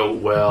Motherwell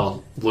were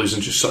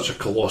losing just such a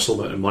colossal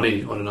amount of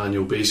money on an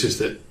annual basis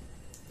that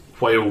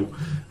while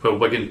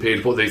Wigan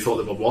paid what they thought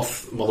they were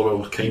worth, Motherwell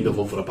were kind of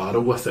over a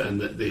barrel with it, and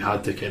that they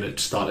had to kind of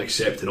start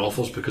accepting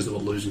offers because they were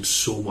losing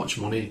so much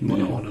money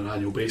on an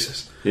annual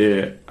basis.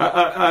 Yeah,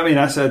 I mean,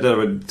 I said I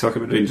would talk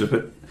about Rangers,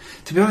 but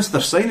to be honest,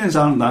 their signings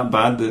aren't that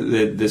bad.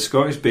 The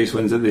Scottish base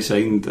ones that they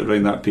signed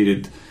around that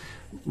period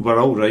were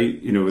all right.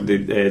 You know,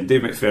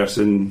 Dave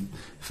McPherson,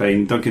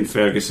 fine. Duncan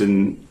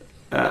Ferguson,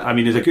 I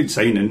mean, he's a good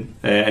signing,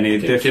 and he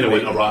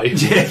definitely went awry.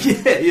 Yeah,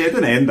 it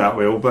didn't end that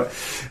well. But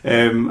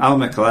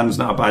Alan McCallan's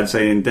not a bad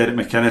signing. Derek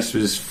McInnes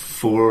was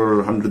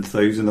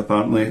 400,000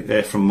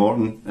 apparently from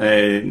Morton.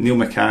 Neil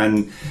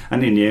McCann,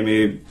 Anthony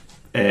Niemi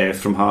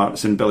from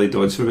Hearts, and Billy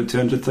Dodds for about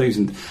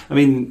 200,000. I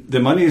mean, the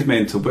money is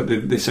mental, but the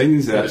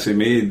signings they actually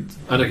made,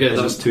 and again,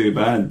 that's too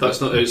bad.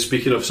 That's not.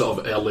 Speaking of sort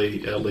of early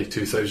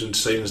 2000s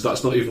signings,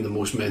 that's not even the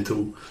most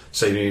mental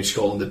signing in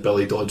Scotland that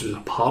Billy Dodds was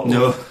a part of.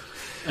 No.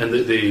 And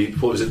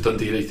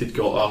Dundee United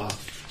got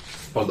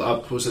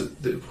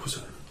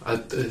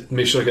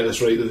make sure I get this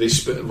right,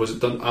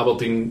 that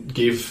Aberdeen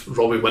gave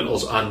Robbie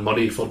Winters and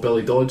money for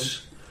Billy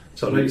Dodds.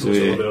 Is that right?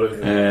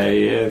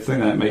 Yeah, I think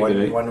that might be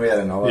right. One way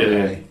or another.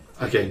 Yeah.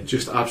 Again,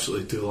 just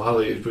absolutely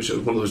doolally. Which is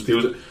one of those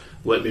deals that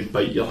let me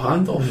bite your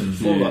hand off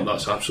for that.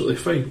 That's absolutely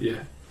fine.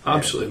 Yeah,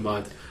 absolutely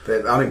mad.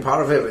 But I mean,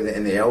 part of it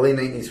in the early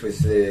 90s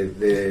was the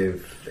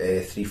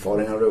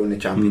 3-4 in a row in the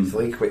Champions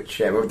League, which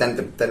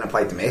didn't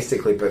apply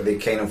domestically, but they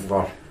kind of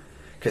were,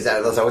 because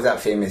there's always that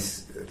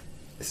famous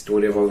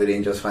story of all the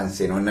Rangers fans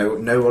saying, "Oh,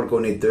 now we're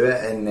going to do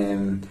it."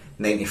 In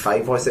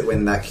 '95 was it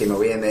when that came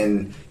away, and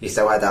then you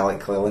still had Alec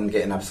Cleland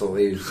getting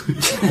absolutely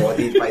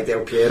bodied by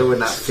Del Piero in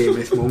that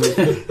famous moment.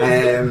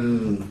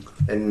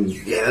 And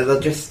yeah, they're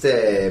just.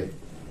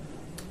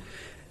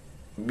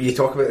 You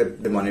talk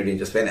about the money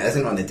Rangers spent, it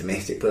isn't on the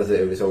domestic players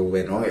that it was all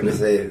went wrong. It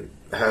was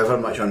however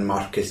much on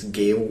Marcus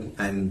Gale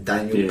and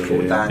Daniel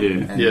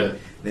Prodan and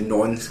the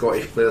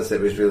non-Scottish players that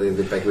was really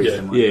the big waste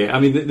of money. Yeah, I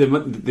mean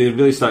they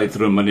really started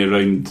throwing money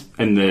around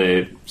in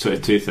the sort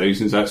of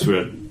 2000s. That's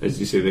where,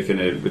 as you say, they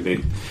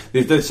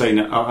did sign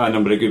a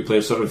number of good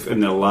players sort of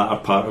in the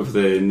latter part of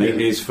the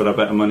 90s for a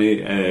bit of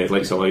money,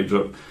 like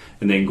Laudrup.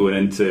 And then going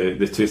into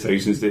the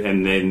 2000s,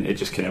 and then it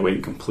just kind of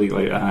went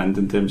completely out of hand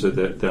in terms of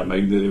the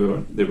amount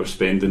that they were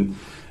spending,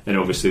 and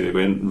obviously they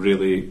weren't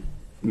really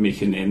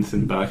making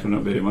anything back, or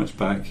not very much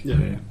back.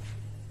 Yeah.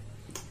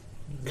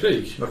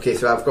 Craig. Okay,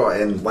 so I've got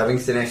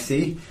Livingston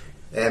FC.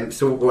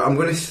 So I'm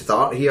going to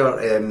start here.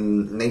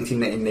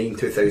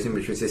 1999-2000,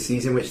 which was the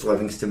season which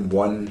Livingston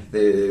won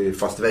the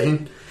First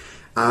Division,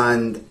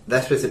 and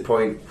this was the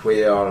point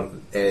where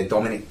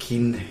Dominic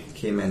Keane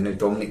came in. Now,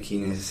 Dominic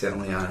Keane is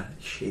certainly a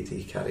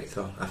shady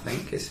character, I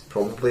think it's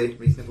probably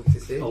reasonable to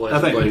say.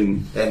 I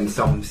think in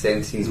some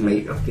sense he's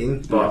might have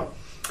been, but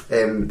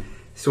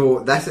So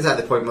this is at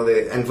the point where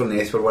the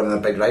Inverness were one of the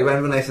big rivals.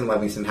 Inverness and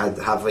Livingston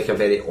have like a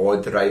very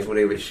odd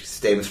rivalry, which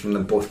stems from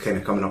them both kind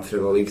of coming up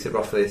through the leagues at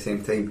roughly the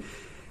same time.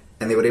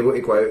 And they were able to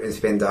go out and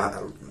spend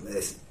an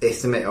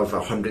estimate of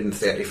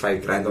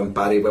 135 grand on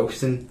Barry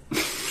Wilson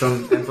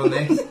from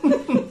Inverness.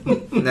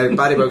 Now,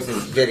 Barry Wilson's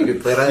a very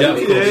good player.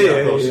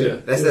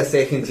 This is a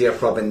second tier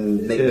club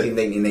in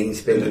 1999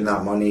 spending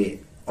that money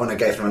on a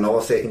guy from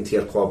another second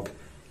tier club.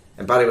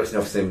 And Barry Wilson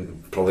obviously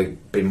probably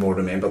been more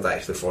remembered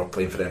actually for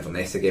playing for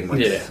Inverness again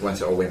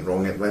once it all went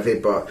wrong at Livy.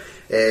 But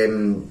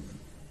then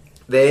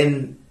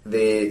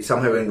they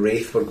somehow in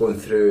Wraith were going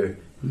through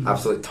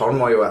absolute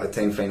turmoil at the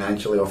time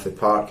financially off the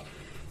park.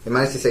 They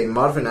managed to sign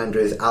Marvin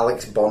Andrews,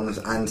 Alex Burns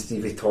and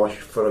Stevie Tosh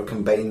for a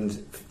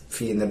combined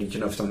fee in the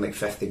region of something like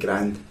 50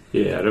 grand.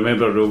 Yeah, I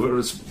remember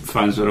Rovers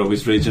fans were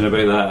always raging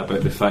about that,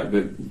 about the fact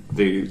that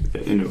they,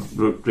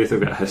 Wraith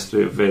have got a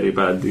history of very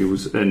bad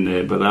deals,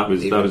 and but that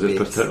was a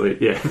particularly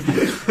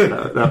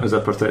that was a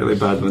particularly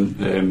bad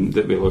one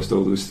that we lost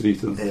all those three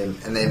to them.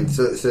 And then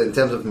so in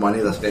terms of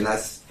money they're spending,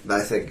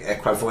 that's like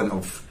equivalent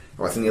of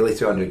it's nearly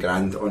 200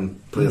 grand on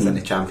players in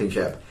the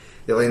Championship.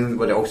 They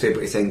were also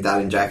able to sign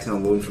Darren Jackson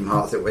on loan from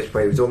Hearts, at which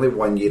point he was only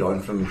 1 year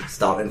on from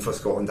starting for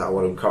Scotland at a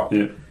World Cup.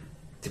 Yeah.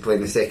 To play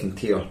in the second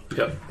tier.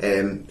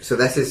 So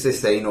this is the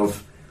sign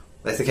of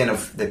that's the kind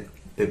of the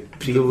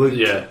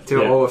prelude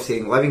to all of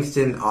saying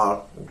Livingston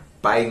are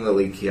buying the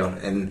league here,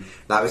 and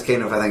that was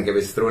kind of, I think it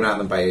was thrown at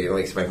them by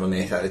like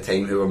Inverness at the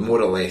time, who were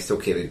more or less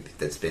they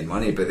did spend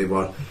money, but they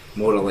were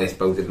more or less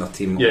building their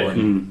team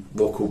on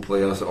local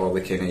players, or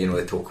the kind of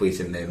the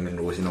Tockleys and the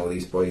Monroes and all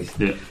these boys.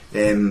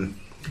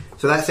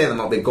 So that set them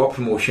up. They got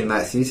promotion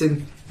that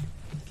season.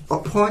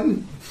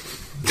 Upon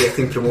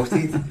getting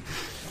promoted,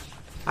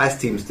 as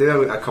teams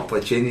do, a couple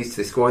of changes to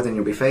the squad and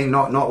you'll be fine.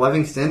 Not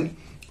Livingston.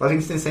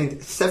 Livingston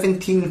signed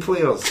 17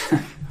 players.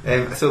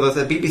 So there's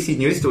a BBC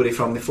News story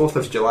from the 4th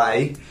of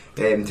July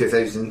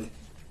 2000.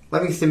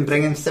 Livingston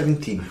bringing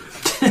 17.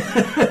 This is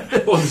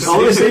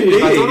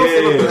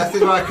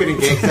what I couldn't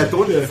get, because I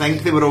don't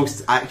think they were all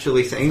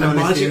actually signed on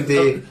the same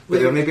day, but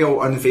they were maybe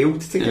all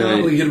unveiled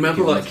together. You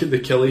remember the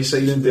Kelly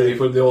signing day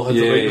when they all had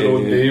to write their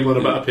own name on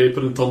a bit of paper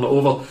and turn it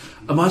over.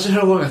 Imagine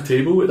how long a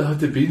table would have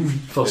to be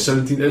for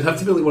 17. It would have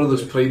to be like one of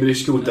those primary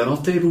school dinner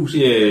tables.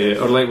 Yeah,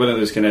 or like one of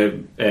those kind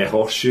of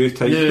horseshoe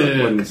type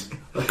ones.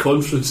 A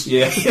conference.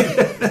 Yeah.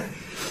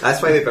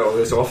 That's why they built all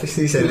those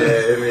offices in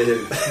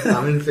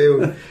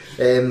Hammondfield.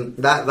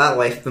 That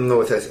left them though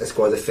with a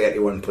squad of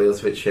 31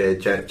 players, which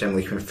Jim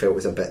Leishman felt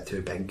was a bit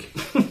too big.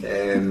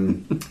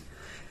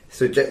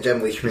 So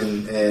Jim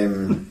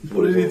Leishman,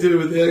 what did he do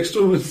with the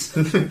extra ones?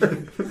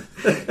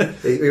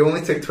 He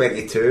only took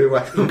 22.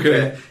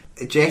 Okay.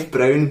 Jeff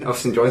Brown of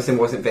St Johnstone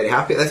wasn't very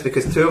happy at this,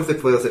 because two of the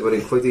players that were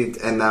included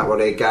in that were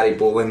Gary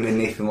Boland and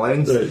Nathan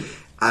Lowndes. Right.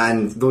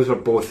 And those were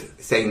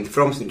both signed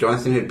from St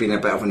Johnstone, who'd been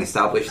a bit of an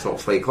established top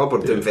flight club,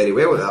 were doing very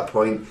well at that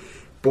point.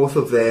 Both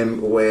of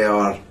them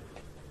were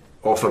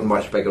offered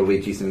much bigger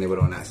wages than they were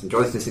on at St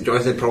Johnstone. St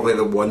Johnstone probably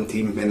the one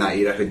team in that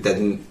era who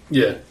didn't.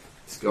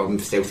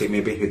 Celtic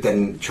maybe, who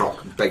didn't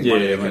chuck big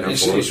money.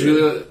 It's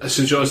really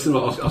St Johnstone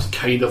are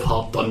kind of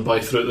hard done by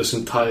throughout this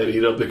entire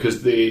era,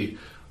 because they're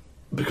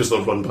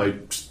run by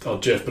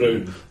Jeff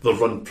Brown. They're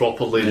run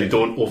properly. They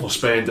don't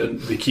overspend, and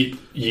they keep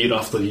year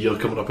after year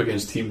coming up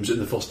against teams in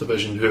the first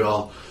division who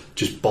are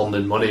just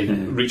burning money,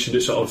 reaching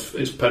its sort of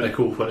its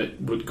pinnacle when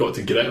it got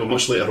to Gretna,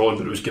 much later on,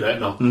 but it was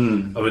Gretna.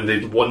 And when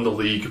they won the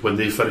league, when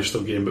they finished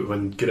their game, but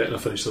when Gretna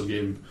finished their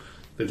game,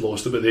 they'd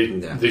lost it. But they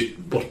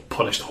were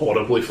punished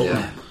horribly for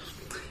that.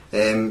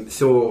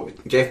 So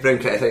Jeff Brown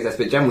criticised this,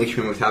 but Jim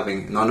Leishman was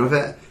having none of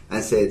it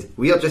and said,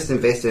 "We are just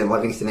invested in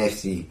Livingston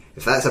FC.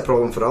 If that's a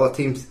problem for other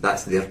teams,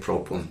 that's their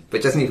problem."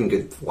 Which isn't even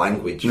good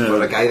language for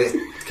a guy that's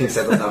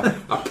considered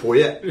a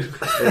poet.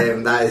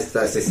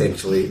 That's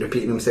essentially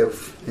repeating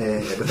himself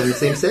within the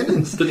same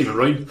sentence. Didn't even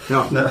rhyme.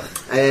 No.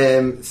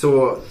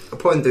 So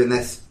upon doing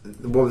this,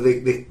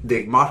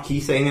 the marquee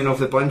signing of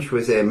the bunch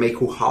was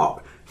Michael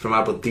Hart from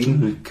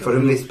Aberdeen, for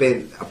whom they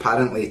spent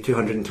apparently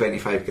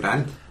 225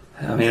 grand.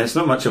 I mean, it's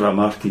not much of a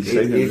marquee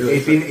signing.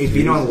 He's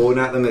been on loan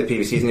at them the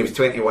previous season. He was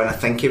 21. I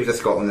think he was a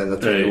Scotland under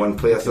 21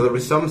 player. So there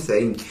was some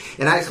sign.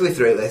 And actually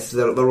throughout this,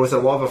 there was a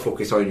lot of a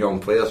focus on young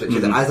players, which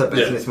is, as a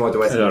business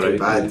model, isn't too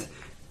bad,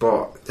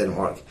 but didn't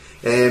work.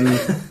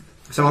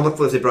 Some other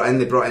players they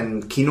brought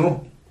in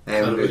Kino,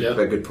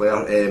 a good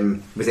player.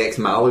 Was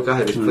ex-Malaga,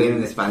 who was playing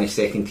in the Spanish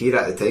second tier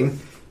at the time.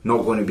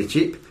 Not going to be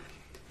cheap.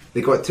 They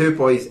got two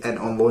boys in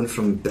on loan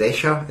from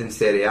Brescia in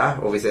Serie A.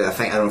 Obviously, I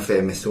don't know if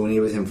Missoni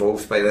was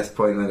involved by this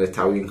point in their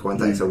Italian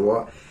contacts or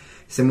what.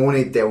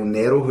 Simone Del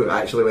Nero, who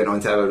actually went on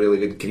to have a really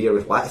good career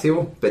with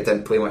Lazio, but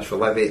didn't play much for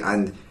Livy,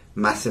 and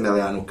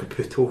Massimiliano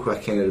Caputo, who I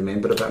kind of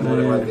remember a bit more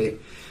at Livy.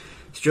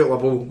 Stuart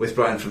Lovell was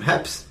brought in from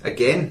Hibs,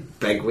 again,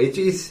 big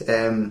wages,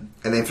 and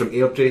then from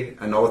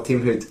Airdrie, another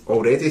team who'd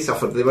already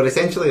suffered. They were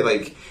essentially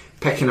like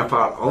picking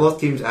apart other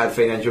teams that had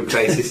financial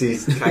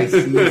crises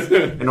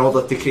in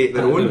order to create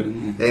their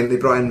own. They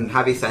brought in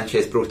Javi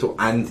Sanchez, Broto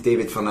and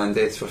David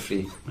Fernandez for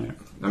free. Yeah.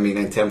 I mean,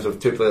 in terms of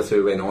two players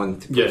who went on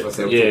to play for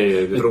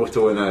Celtic,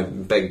 Broto in a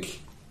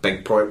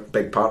big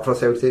part for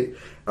Celtic,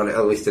 or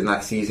at least in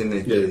that season.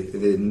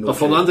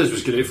 Fernandez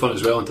was great fun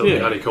as well until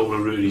Gary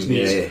Coleman ruined his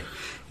knees.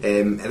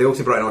 They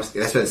also brought in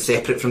this was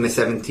separate from the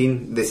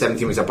 17. The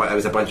 17 was a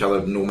bunch of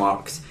other no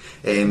marks.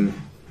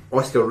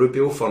 Oscar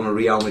Rubio, former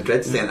Real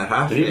Madrid centre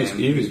half.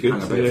 He was good.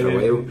 Hung about for a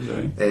while.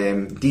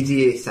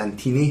 Didier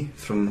Santini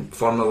from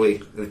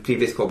formerly the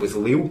previous club was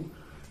Lille.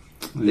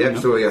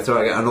 So I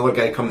got another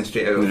guy coming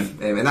straight out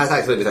of, and that's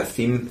actually was a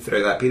theme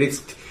throughout that period.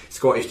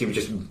 Scottish team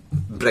just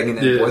bringing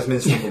in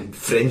Bosmans from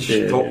French,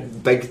 top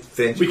big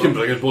French. We can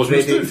bring in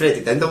Bosmans too.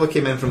 Freddie Dindler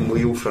came in from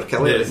Lille for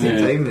Killie at the same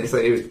time, and it's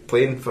like he was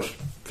playing for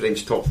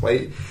French top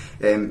flight.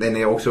 Then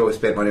they also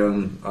spent money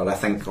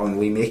on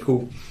Lee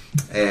Mako.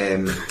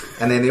 And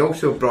then they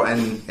also brought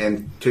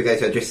in two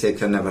guys I just said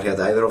 'cause I've never heard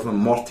either of them,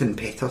 Morten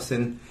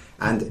Pettersson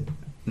and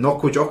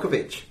Noko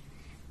Djokovic.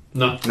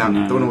 No,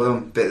 don't know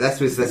them, but this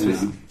was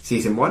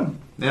season 1.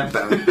 Yeah,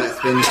 but that's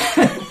been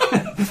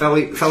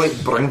Philippe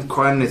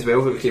Brinquin as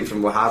well, who came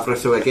from Le Havre.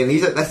 So again,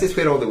 this is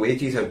where all the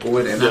wages are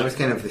going, and that was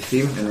kind of the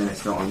theme. And then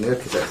it's not on there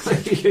because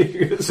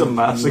it's some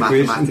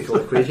mathematical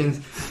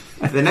equations.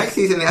 The next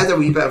season they had a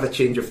wee bit of a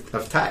change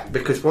of tack,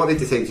 because what they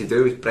decided to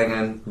do was bring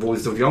in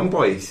loads of young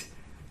boys.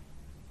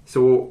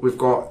 So we've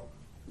got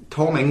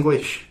Tom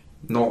English,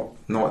 not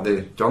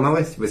the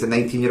journalist, he was a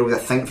 19-year-old, I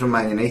think, from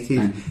Man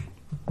United.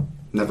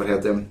 Never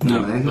heard of him.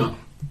 No.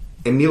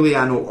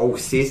 Emiliano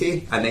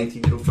Alcese, a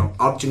 19-year-old from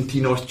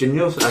Argentinos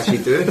Juniors, as you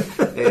do.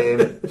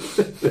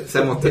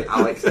 Similar to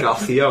Alex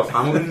Garcia of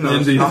Hamilton.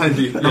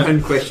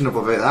 Nothing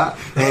questionable about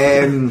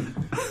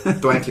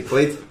that. Don't think he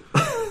played.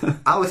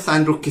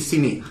 Alessandro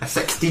Cassini, a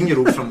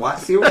 16-year-old from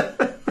Lazio.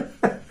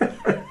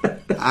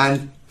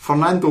 And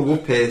Fernando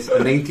Lopez, a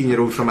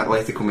 19-year-old from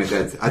Atletico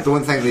Madrid. I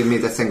don't think they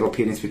made a single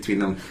appearance between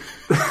them.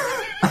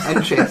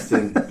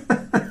 Interesting.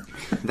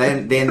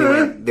 Then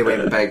they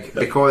went big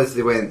because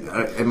they went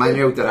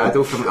Emmanuel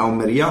Dorado from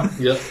Almeria,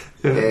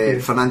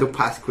 Fernando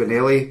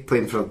Pasquinelli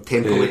playing for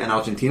Temple in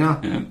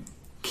Argentina,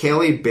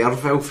 Kelly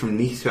Berville from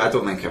Nice, who I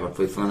don't think ever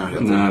played for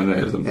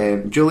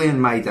them. Julian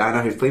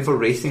Maidana, who's playing for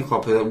Racing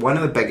Club, who's one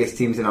of the biggest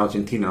teams in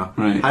Argentina,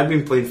 had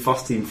been playing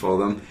first team for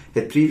them,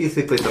 had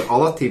previously played for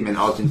other team in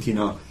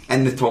Argentina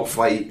in the top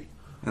flight.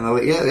 And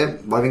they're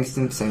like,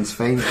 Livingston sounds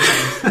fine.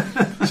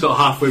 Sort of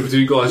halfway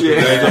between Glasgow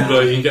and Edinburgh,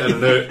 you can get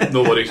in and out,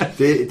 no worries.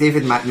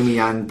 David McNamee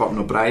and Burton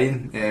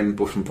O'Brien,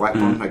 both from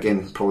Blackburn,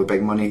 again, probably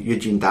big money.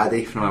 Eugene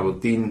Daddy from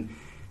Aberdeen.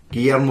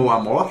 Guillermo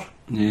Amor,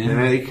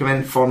 he came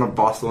in, former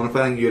Barcelona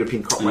player, I think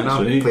European Cup winner,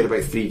 played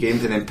about 3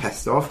 games and then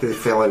pissed off because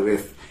he fell out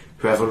with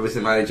whoever was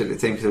the manager at the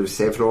time, because there was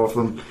several of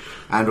them,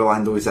 and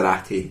Rolando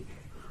Zarate.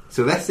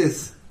 So this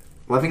is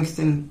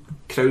Livingston.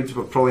 Crowds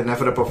were probably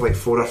never above like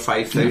 4,000 or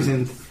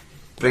 5,000.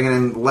 Bringing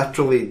in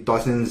literally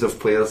dozens of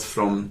players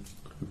from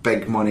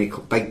big money,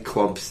 big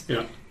clubs.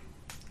 Yeah.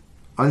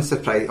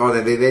 Unsurprised.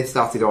 They then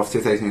started off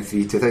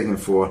 2003,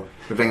 2004.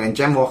 We're bringing in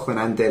Jim Laughlin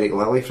and Derek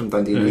Lilly from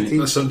Dundee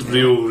United. That's a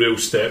real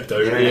step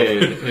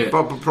down.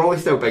 But probably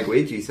still big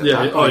wages.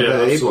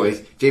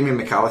 Boys. Jamie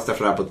McAllister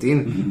for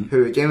Aberdeen,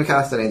 who Jamie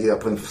McAllister ended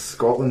up playing for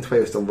Scotland while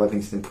he was still a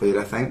Livingston player,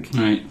 I think.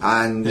 Right.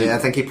 And I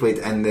think he played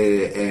in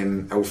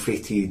the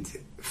ill-fated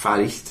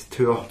Far East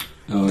tour.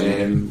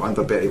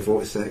 Under Betty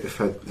Votes. I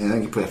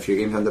think he played a few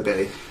games under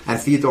Betty. And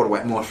Theodore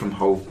Whitmore from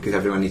Hull, because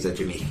everyone needs a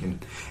Jamaican.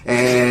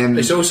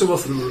 It's also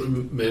worth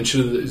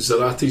mentioning that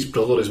Zarate's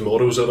brother is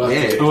Mauro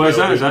Zarate. Is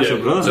that his actual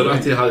brother?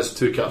 Zarate has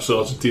 2 caps for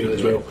Argentina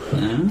as well.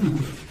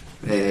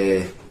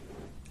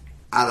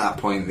 At that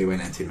point they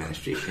went into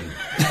administration,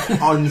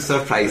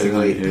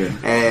 unsurprisingly,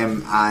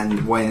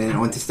 and went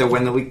on to still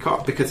win the League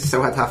Cup because they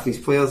still had half these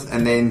players.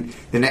 And then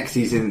the next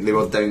season they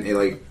were down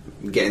to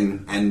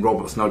getting in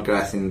Robert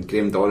Snodgrass and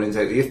Graham Dorrans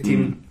out of the youth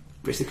team,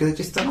 which they could have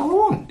just done all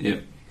along.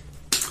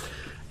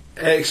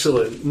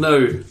 Excellent.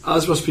 Now,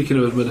 as we're speaking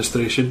of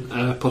administration,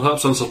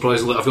 perhaps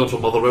unsurprisingly, I've gone for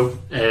Motherwell.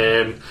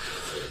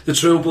 The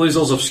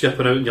Trailblazers are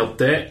skipping out in your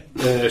debt.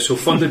 So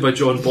funded by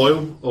John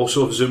Boyle,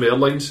 also of Zoom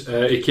Airlines.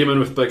 He came in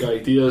with big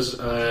ideas,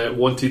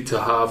 wanted to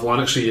have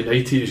Lanarkshire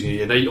United. He was going to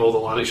unite all the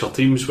Lanarkshire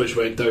teams, which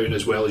went down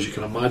as well as you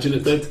can imagine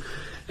it did,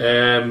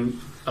 and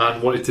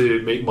wanted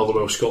to make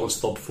Motherwell Scotland's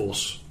third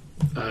force.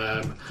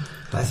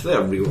 That's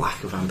a real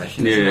lack of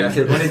ambition. If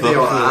you're going to do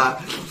all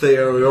that,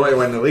 so we want to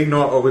win the league,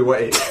 not or we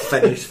want to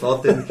finish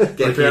third and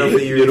get through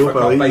the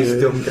Europa League.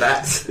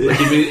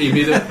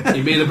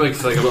 He made a big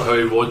thing about how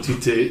he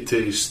wanted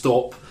to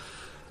stop,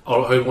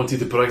 or how he wanted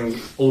to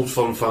bring Old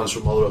Firm fans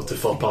from Motherwell to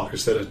Fir Park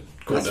instead of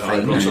going to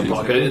Highcross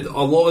Park.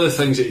 A lot of the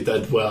things that he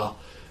did were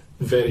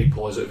very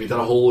positive. He did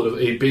a whole lot of.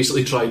 He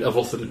basically tried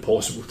everything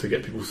possible to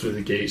get people through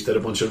the gates. Did a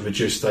bunch of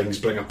reduced things,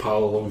 bring a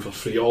pal along for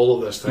free. All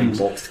of this things.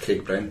 Boxed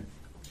Craig Brown.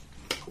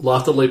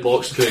 Latterly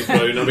boxed Craig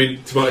Brown. I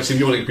mean, to what extent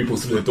you want to get people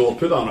through the door?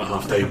 Put that on at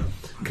half time.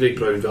 Craig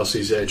Brown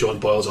versus John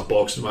Boyle's a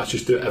boxing match,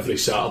 just do it every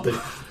Saturday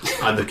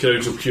and the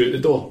crowds will queue at the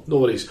door, no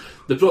worries.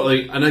 They brought,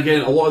 like, and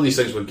again, a lot of these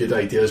things were good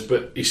ideas,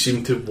 but he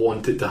seemed to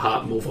want it to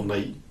happen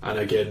overnight. And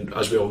again,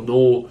 as we all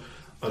know,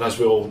 and as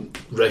we all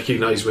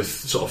recognise with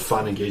sort of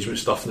fan engagement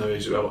stuff now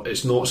as well,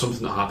 it's not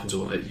something that happens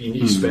overnight. You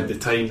need to spend the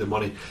time, the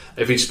money.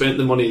 If he spent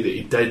the money that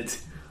he did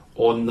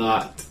on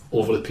that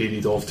over the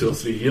period of 2 or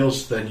 3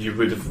 years, then you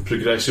would have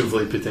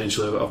progressively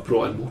potentially have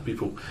brought in more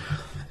people.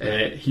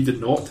 He did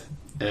not.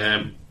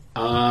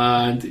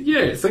 And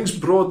yeah, things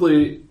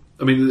broadly,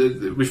 I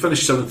mean, we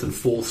finished 7th and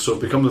 4th, so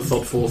becoming the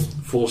 3rd,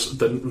 4th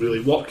didn't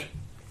really work.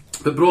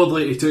 But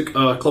broadly, he took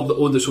a club that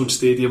owned its own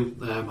stadium,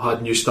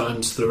 had new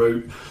stands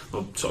throughout,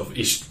 well, sort of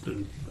east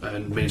and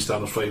main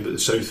stand were fine, but the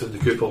south and the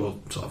Cooper were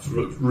sort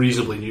of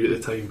reasonably new at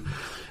the time.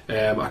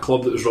 A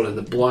club that was run in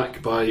the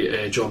black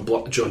by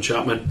John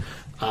Chapman,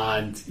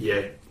 and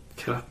yeah,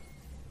 kind of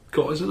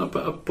got us in a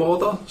bit of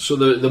bother. So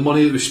the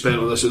money that we spent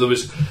on this, so there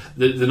was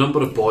the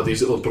number of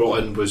bodies that were brought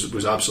in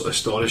was absolutely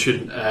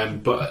astonishing,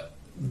 but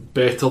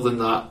better than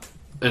that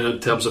in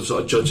terms of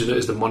sort of judging it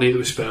is the money that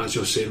we spent, as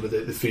you're saying, with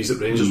the fees that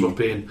Rangers were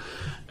paying.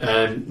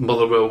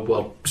 Motherwell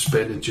were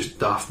spending just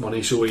daft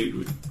money, so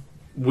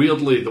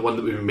weirdly the one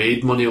that we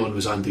made money on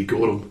was Andy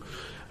Gorham,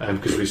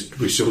 because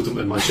we sold him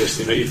in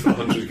Manchester United for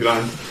 100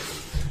 grand,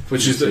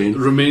 which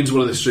remains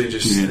one of the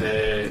strangest.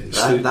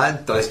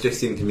 That does just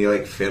seem to me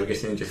like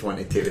Ferguson just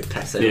wanted to take the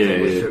piss out of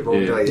English football.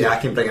 Like, I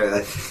can bring out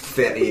a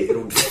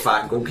 38-year-old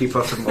fat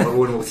goalkeeper from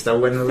Motherwell and we'll still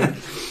win the league.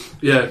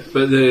 Yeah,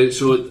 but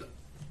so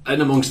in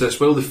amongst this,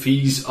 while the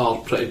fees are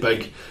pretty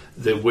big,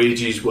 the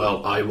wages were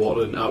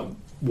eye-watering. At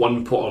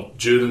one point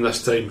during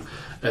this time,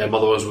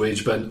 Motherwell's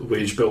wage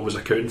bill was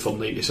accounting for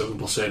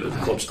 97% of the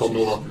club's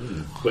turnover,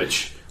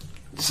 which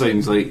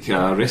sounds like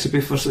a recipe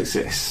for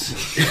success.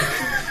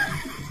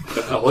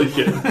 I like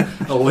it.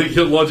 I like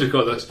your logic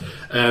on this.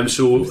 It's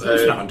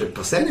not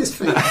 100%, it's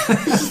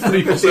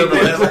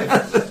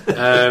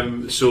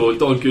 3%. So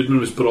Don Goodman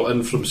was brought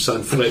in from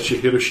San Frecce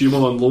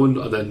Hiroshima on loan,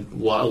 and then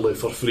latterly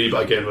for free.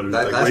 But again,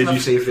 that's my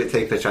favourite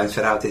type of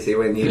transfer. I have to say,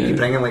 when you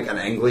bring in like an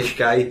English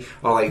guy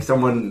or like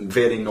someone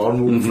very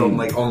normal from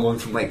like on loan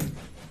from like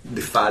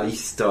the Far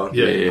East, or how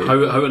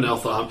on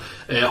earth that happened?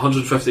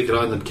 150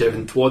 grand on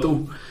Kevin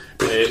Twaddle,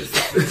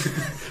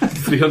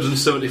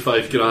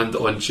 375 grand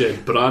on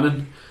Jed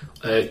Brannan.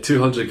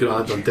 200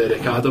 grand on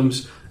Derek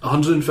Adams,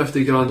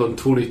 150 grand on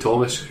Tony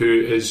Thomas, who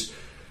is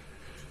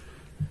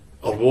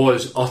or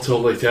was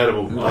utterly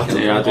terrible. I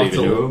don't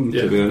even know him,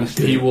 to be honest.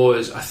 He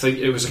was, I think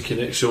it was a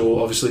connect.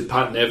 So obviously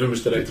Pat Nevin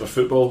was director of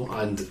football,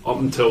 and up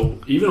until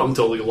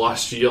like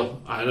last year,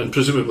 and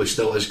presumably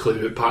still is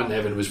claiming, but Pat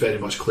Nevin was very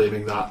much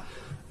claiming that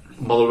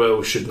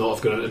Motherwell should not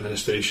have gone into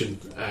administration.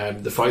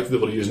 The fact that they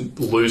were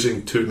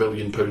losing £2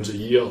 million a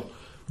year.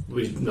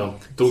 Don't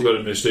go to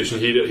administration.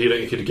 He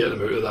reckoned he could get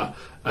them out of that,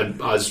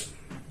 and as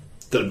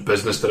the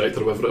business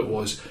director, whatever it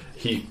was,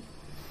 he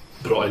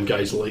brought in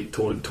guys like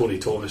Tony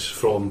Thomas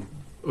who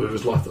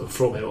was left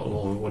from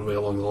Everton one way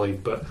along the line,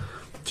 but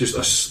just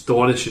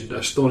astonishing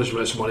amounts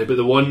of money. But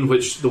the one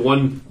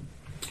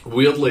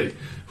weirdly,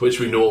 which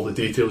we know all the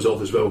details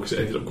of as well because it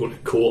ended up going to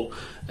court,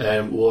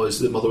 was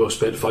that Motherwell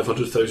spent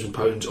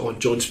 £500,000 on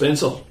John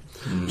Spencer.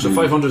 So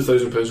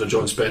 £500,000 on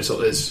John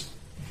Spencer is,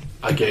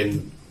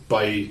 again,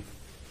 by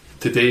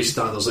today's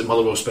standards, like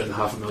Motherwell spent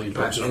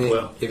 £500,000 on a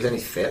player. He was in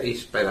his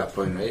 30s by that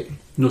point, right?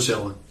 No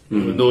selling,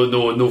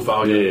 no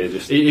value.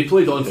 He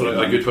played on for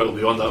a good while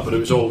beyond that, but it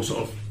was all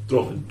sort of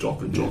dropping.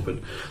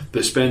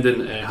 But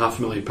spending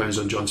 £500,000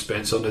 on John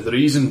Spencer. Now the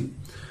reason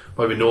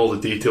why we know all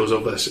the details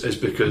of this is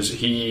because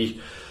the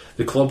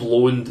club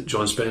loaned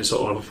John Spencer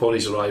upon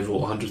his arrival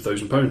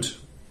 £100,000,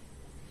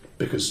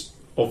 because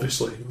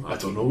obviously I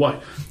don't know why.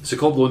 So the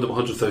club loaned him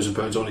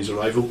 £100,000 on his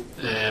arrival,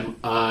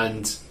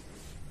 and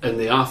in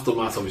the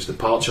aftermath of his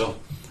departure,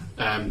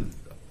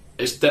 it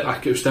was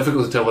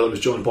difficult to tell whether it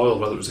was John Boyle or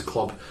whether it was the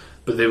club,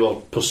 but they were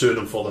pursuing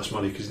him for this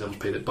money because he never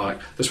paid it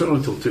back. This went on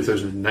until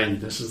 2009.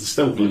 This is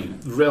still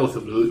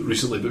relatively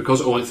recently, but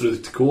because it went through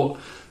the court,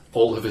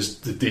 all of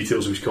the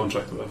details of his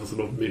contract and everything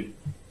were made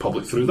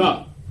public through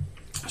that.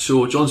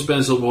 So John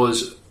Spencer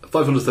was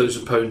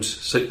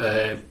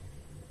 £500,000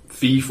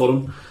 fee for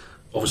him,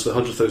 obviously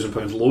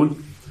 £100,000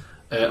 loan,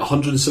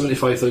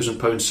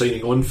 £175,000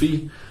 signing on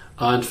fee,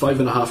 and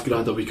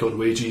 £5,500 a week on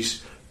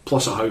wages,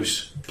 plus a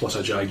house, plus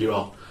a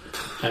Jaguar.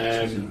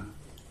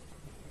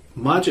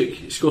 Magic.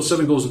 He scored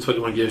 7 goals in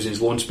 21 games in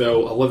his loan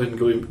spell, 11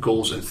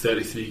 goals in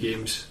 33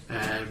 games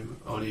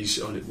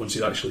once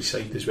he'd actually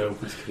signed as well.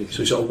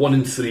 So he's got a 1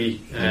 in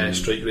 3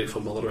 strike rate for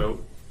Motherwell.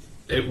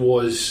 It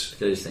was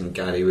just in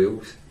Gary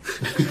Wills.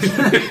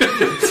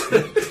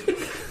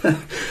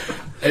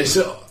 It's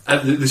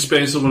the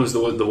Spencer one is the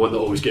one that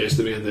always gets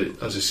to me, and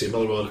as I say,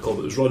 Motherwell, a club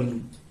that was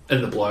run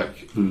in the black,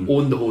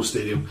 owned the whole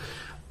stadium,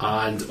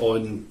 and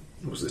on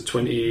the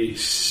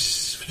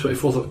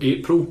 24th of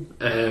April,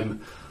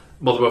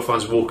 Motherwell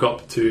fans woke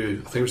up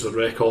to, I think it was The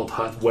Record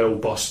had "Well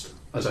Bust"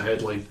 as a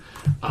headline,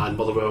 and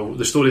Motherwell,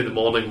 the story in the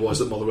morning was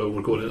that Motherwell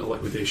were going into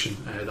liquidation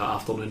that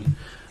afternoon,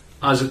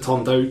 As it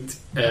turned out,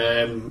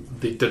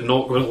 they did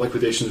not go into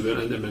liquidation, they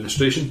went into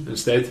administration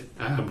instead,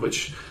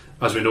 which,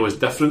 as we know, is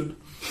different.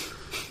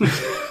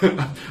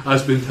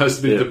 has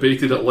been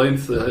debated at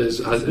length.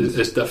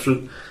 Is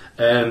different.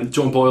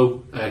 John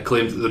Boyle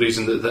claimed that the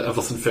reason that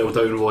everything fell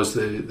down was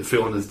the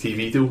failing of the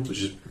TV deal,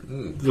 which is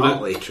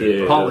partly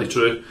true. Partly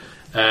true.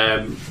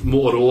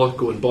 Motorola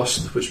going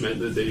bust, which meant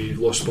that they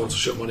lost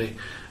sponsorship money.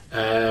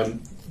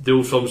 The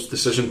old firm's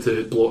decision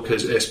to block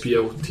his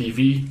SPL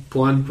TV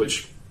plan,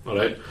 which,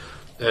 alright.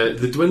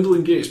 The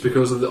dwindling gates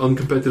because of the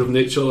uncompetitive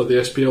nature of the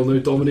SPL, now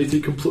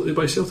dominated completely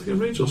by Celtic and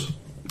Rangers.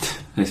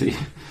 I see.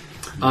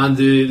 And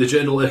the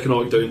general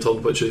economic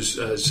downturn, which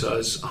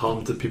has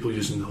harmed the people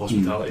using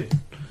hospitality.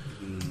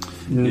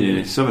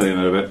 Yeah, some of them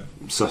are a bit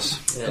sus.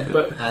 Yeah,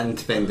 but, and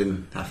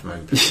spending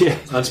 £500,000. Yeah,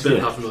 and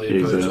spending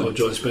 £500,000 on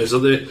John Spence.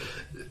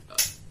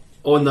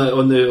 On the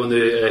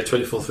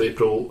 24th of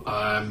April,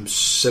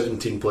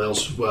 17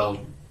 players were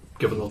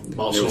given their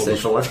march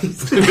orders. 17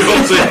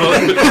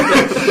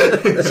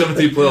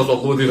 players were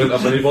loaded into a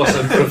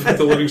minibus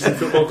into Livingston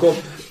Football Club.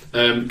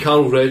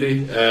 Carol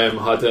Reddy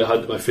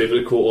had my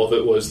favourite quote of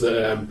it was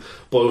that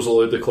Boyle's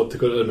allowed the club to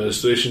go into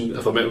administration.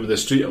 If I met him in the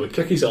street, I would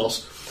kick his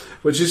arse,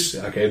 which is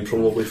again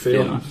probably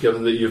fair,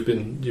 given that you've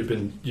been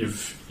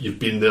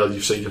there,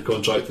 you've signed your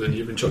contract, and then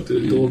you've been chucked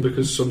out the door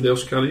because somebody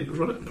else can't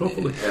run it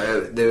properly.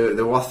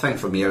 The worst thing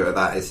for me out of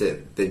that is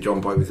that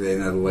John Boyle was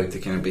then allowed to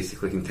kind of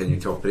basically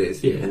continue to operate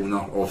as the owner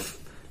of.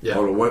 Yeah.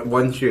 Or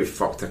once you've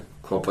fucked a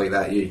club like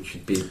that, you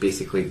should be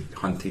basically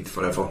hunted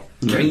forever.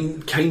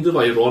 Kind of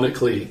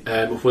ironically,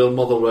 where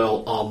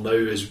Motherwell are now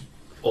is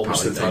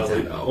almost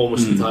entirely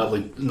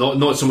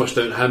not so much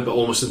down to him, but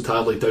almost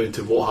entirely down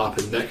to what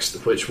happened next,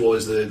 which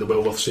was the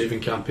well worth saving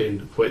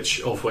campaign,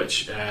 which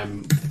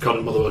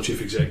current Motherwell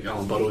chief executive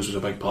Alan Burrows was a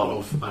big part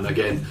of. And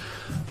again,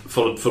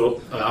 for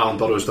Alan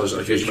Burrows does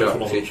a huge amount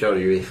for future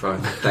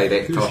UEFA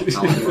director.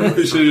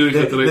 The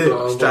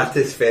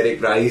stratospheric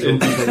rise will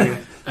continue.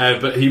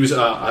 But he was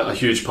a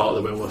huge part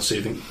of the well worth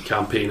saving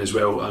campaign as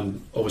well,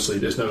 and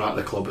obviously is now at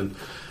the club, and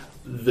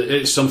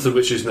it's something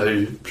which is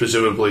now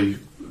presumably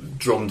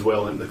drummed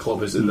well into the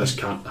club, is that this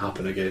can't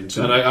happen again.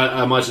 So, and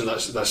I imagine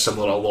that's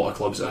similar to a lot of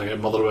clubs. And again,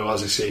 Motherwell,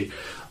 as I say,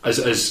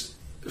 as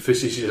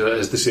facetious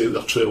as to say that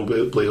they're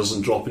trailblazers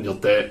and dropping your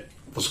debt,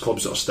 there's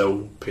clubs that are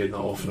still paying that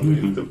off in a way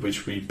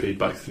which we paid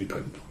back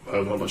 £3,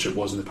 however much it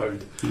was in the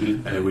pound.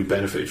 We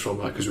benefited from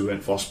that because we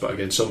went first, but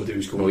again, somebody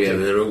was going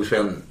the rules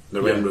weren't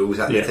rules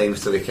at the time,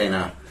 so they kind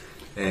of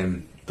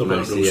and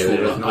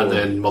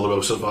then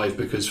Motherwell survived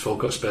because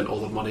Falkirk spent all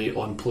their money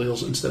on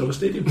players instead of a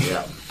stadium.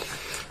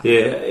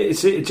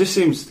 It just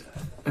seems,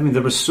 I mean,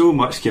 there was so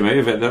much came out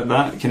of it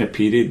that kind of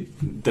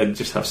period did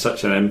just have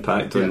such an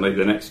impact on like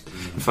the next.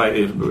 In fact,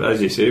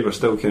 as you say, we're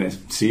still kind of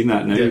seeing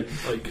that now. Yeah,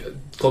 like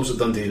clubs at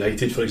Dundee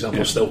United, for example,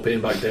 are still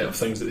paying back debt of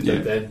things that they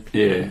did then.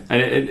 Yeah,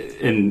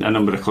 and a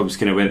number of clubs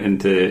kind of went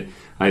into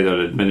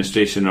either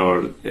administration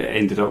or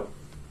ended up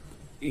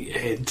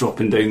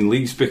dropping down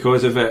leagues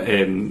because of it.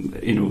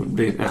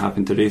 It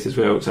happened to Wraith as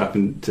well. It's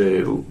happened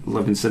to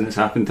Livingston. It's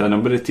happened to a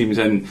number of teams,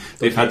 and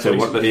they've had to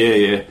work.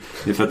 They've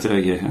had to.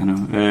 I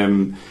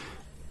know.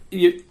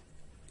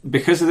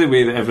 Because of the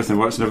way that everything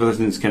works and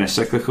everything's kind of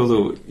cyclical,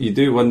 though, you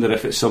do wonder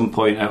if at some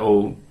point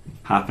it'll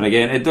happen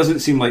again. It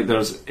doesn't seem like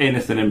there's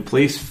anything in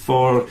place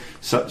for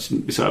such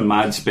sort of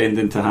mad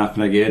spending to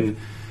happen again.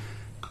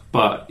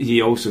 But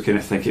you also kind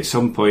of think at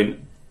some point,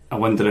 I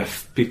wonder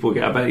if people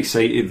get a bit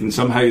excited and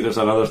somehow there's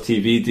another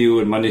TV deal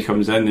and money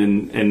comes in,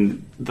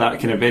 and that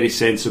kind of very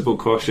sensible,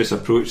 cautious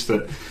approach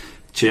that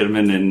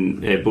chairman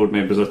and board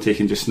members are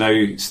taking just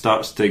now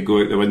starts to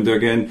go out the window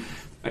again.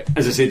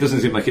 As I say, it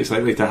doesn't seem like it's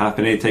likely to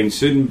happen anytime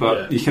soon,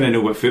 but you kind of know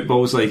what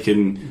football's like.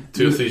 And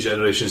 2 or 3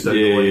 generations down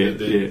the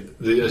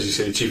line, as you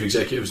say, the chief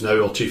executives now,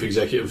 or chief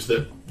executives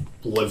that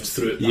lived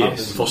through it in the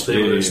first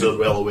time, they're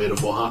well aware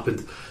of what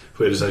happened.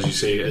 Whereas, as you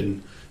say,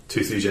 in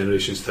 2-3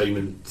 generations' time,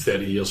 in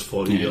 30 years,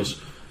 40 years,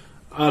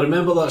 I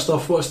remember that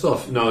stuff. What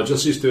stuff? No,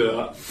 just used to do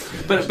that.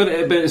 But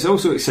it's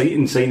also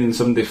exciting signing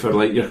somebody for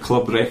like your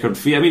club record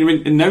fee. I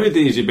mean,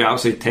 nowadays you'd be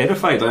absolutely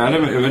terrified. Like, I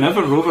remember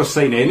whenever Rovers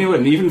sign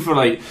anyone, even for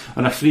like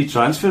on a free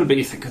transfer, but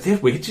you think, their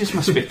wages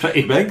must be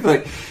pretty big.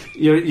 Like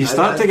you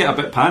start to get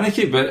a bit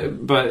panicky.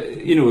 But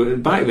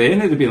back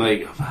then it'd be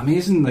like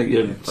amazing. Like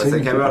I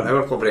think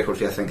our club record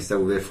fee, I think, is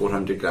still the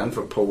 $400,000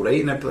 for Paul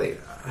Wright, and I'd be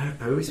like,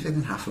 how are we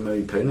spending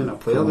 £500,000 on a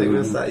player like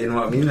with that? You know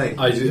what I mean? Like,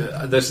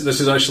 this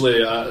is actually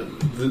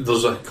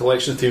there's a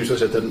collection of teams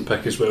which I didn't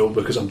pick as well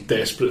because I'm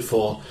desperate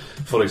for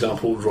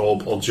example,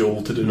 Rob or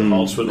Joel to do the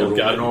Hearts one, or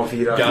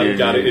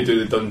Gary to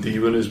do the Dundee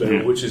one as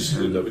well, which is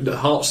the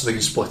Hearts. They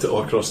can split it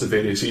all across the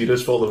various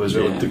eras for them as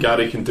well.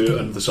 Gary can do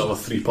it in the sort of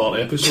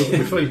 3-part episode. It'll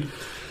be fine.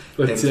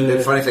 But,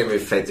 the funny thing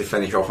we've had to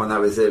finish off on that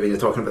was when you're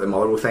talking about the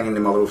Motherwell thing and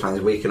the Motherwell fans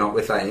waking up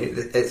with that,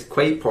 it's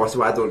quite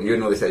possible, you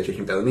know the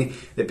situation better than me,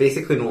 that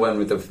basically no one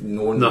would have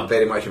known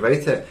very much about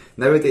it.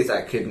 Nowadays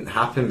that couldn't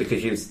happen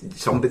because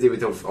somebody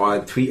would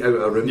have tweet out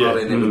a rumour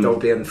and it would all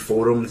be in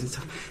forums and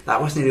stuff. That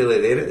wasn't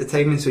really there at the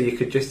time, and so you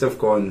could just have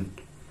gone,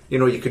 you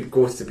know, you could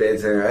go to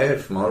bed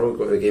and tomorrow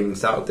go to the game on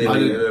Saturday,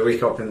 and you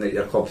wake up and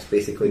your club's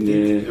basically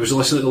dead. It was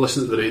listening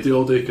to the radio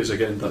all day, because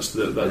again, that's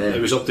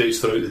it was updates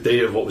throughout the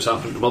day of what was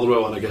happening to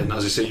Motherwell, and again,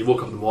 as I say, you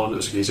woke up in the morning, it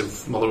was a case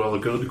of Motherwell are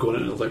going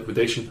into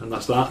liquidation, and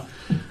that's that.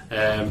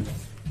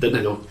 Didn't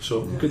I though?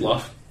 So good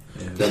laugh.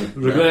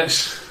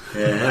 Regrets.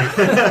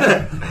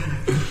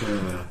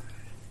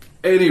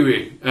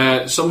 Anyway,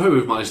 somehow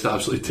we've managed to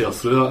absolutely tear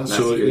through that. That's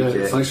so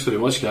good, thanks very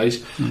much,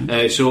 guys.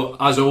 So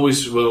as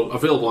always, we're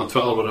available on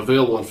Twitter, we're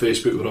available on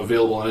Facebook, we're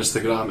available on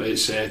Instagram.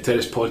 It's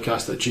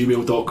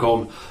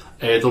terracepodcast@gmail.com.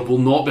 There will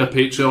not be a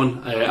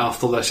Patreon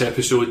after this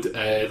episode.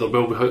 There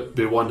will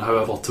be one,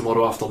 however,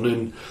 tomorrow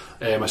afternoon.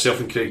 Myself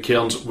and Craig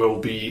Cairns will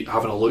be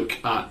having a look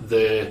at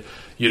the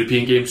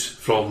European games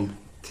from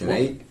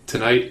tonight,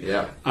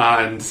 yeah,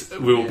 and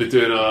we will be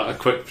doing a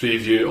quick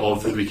preview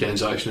of the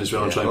weekend's action as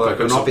well, and try and pick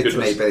up some not be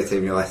goodness. tonight by the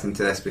time you listen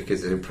to this,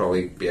 because it'll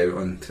probably be out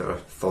on sort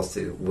of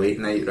Thursday late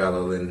night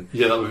rather than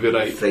that would be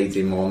right.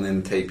 Friday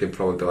morning type. You'll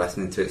probably be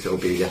listening to it, so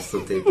it'll be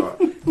yesterday, but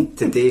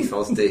today,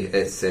 Thursday,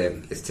 it's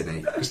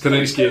tonight. It's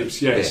tonight's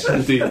games, yes,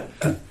 indeed.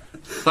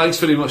 Thanks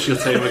very much for your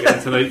time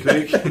again tonight,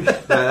 Craig.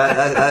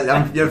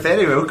 You're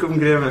very welcome,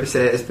 Graham. It's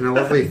been a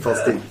lovely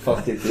Thursday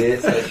day.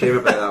 It's a shame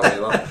about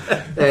that weather.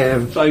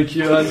 Thank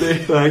you, Andy.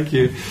 Thank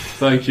you.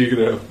 Thank you,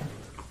 Graham.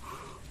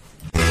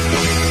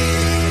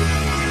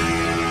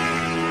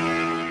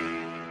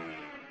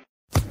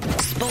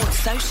 Sports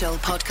Social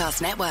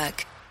Podcast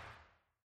Network.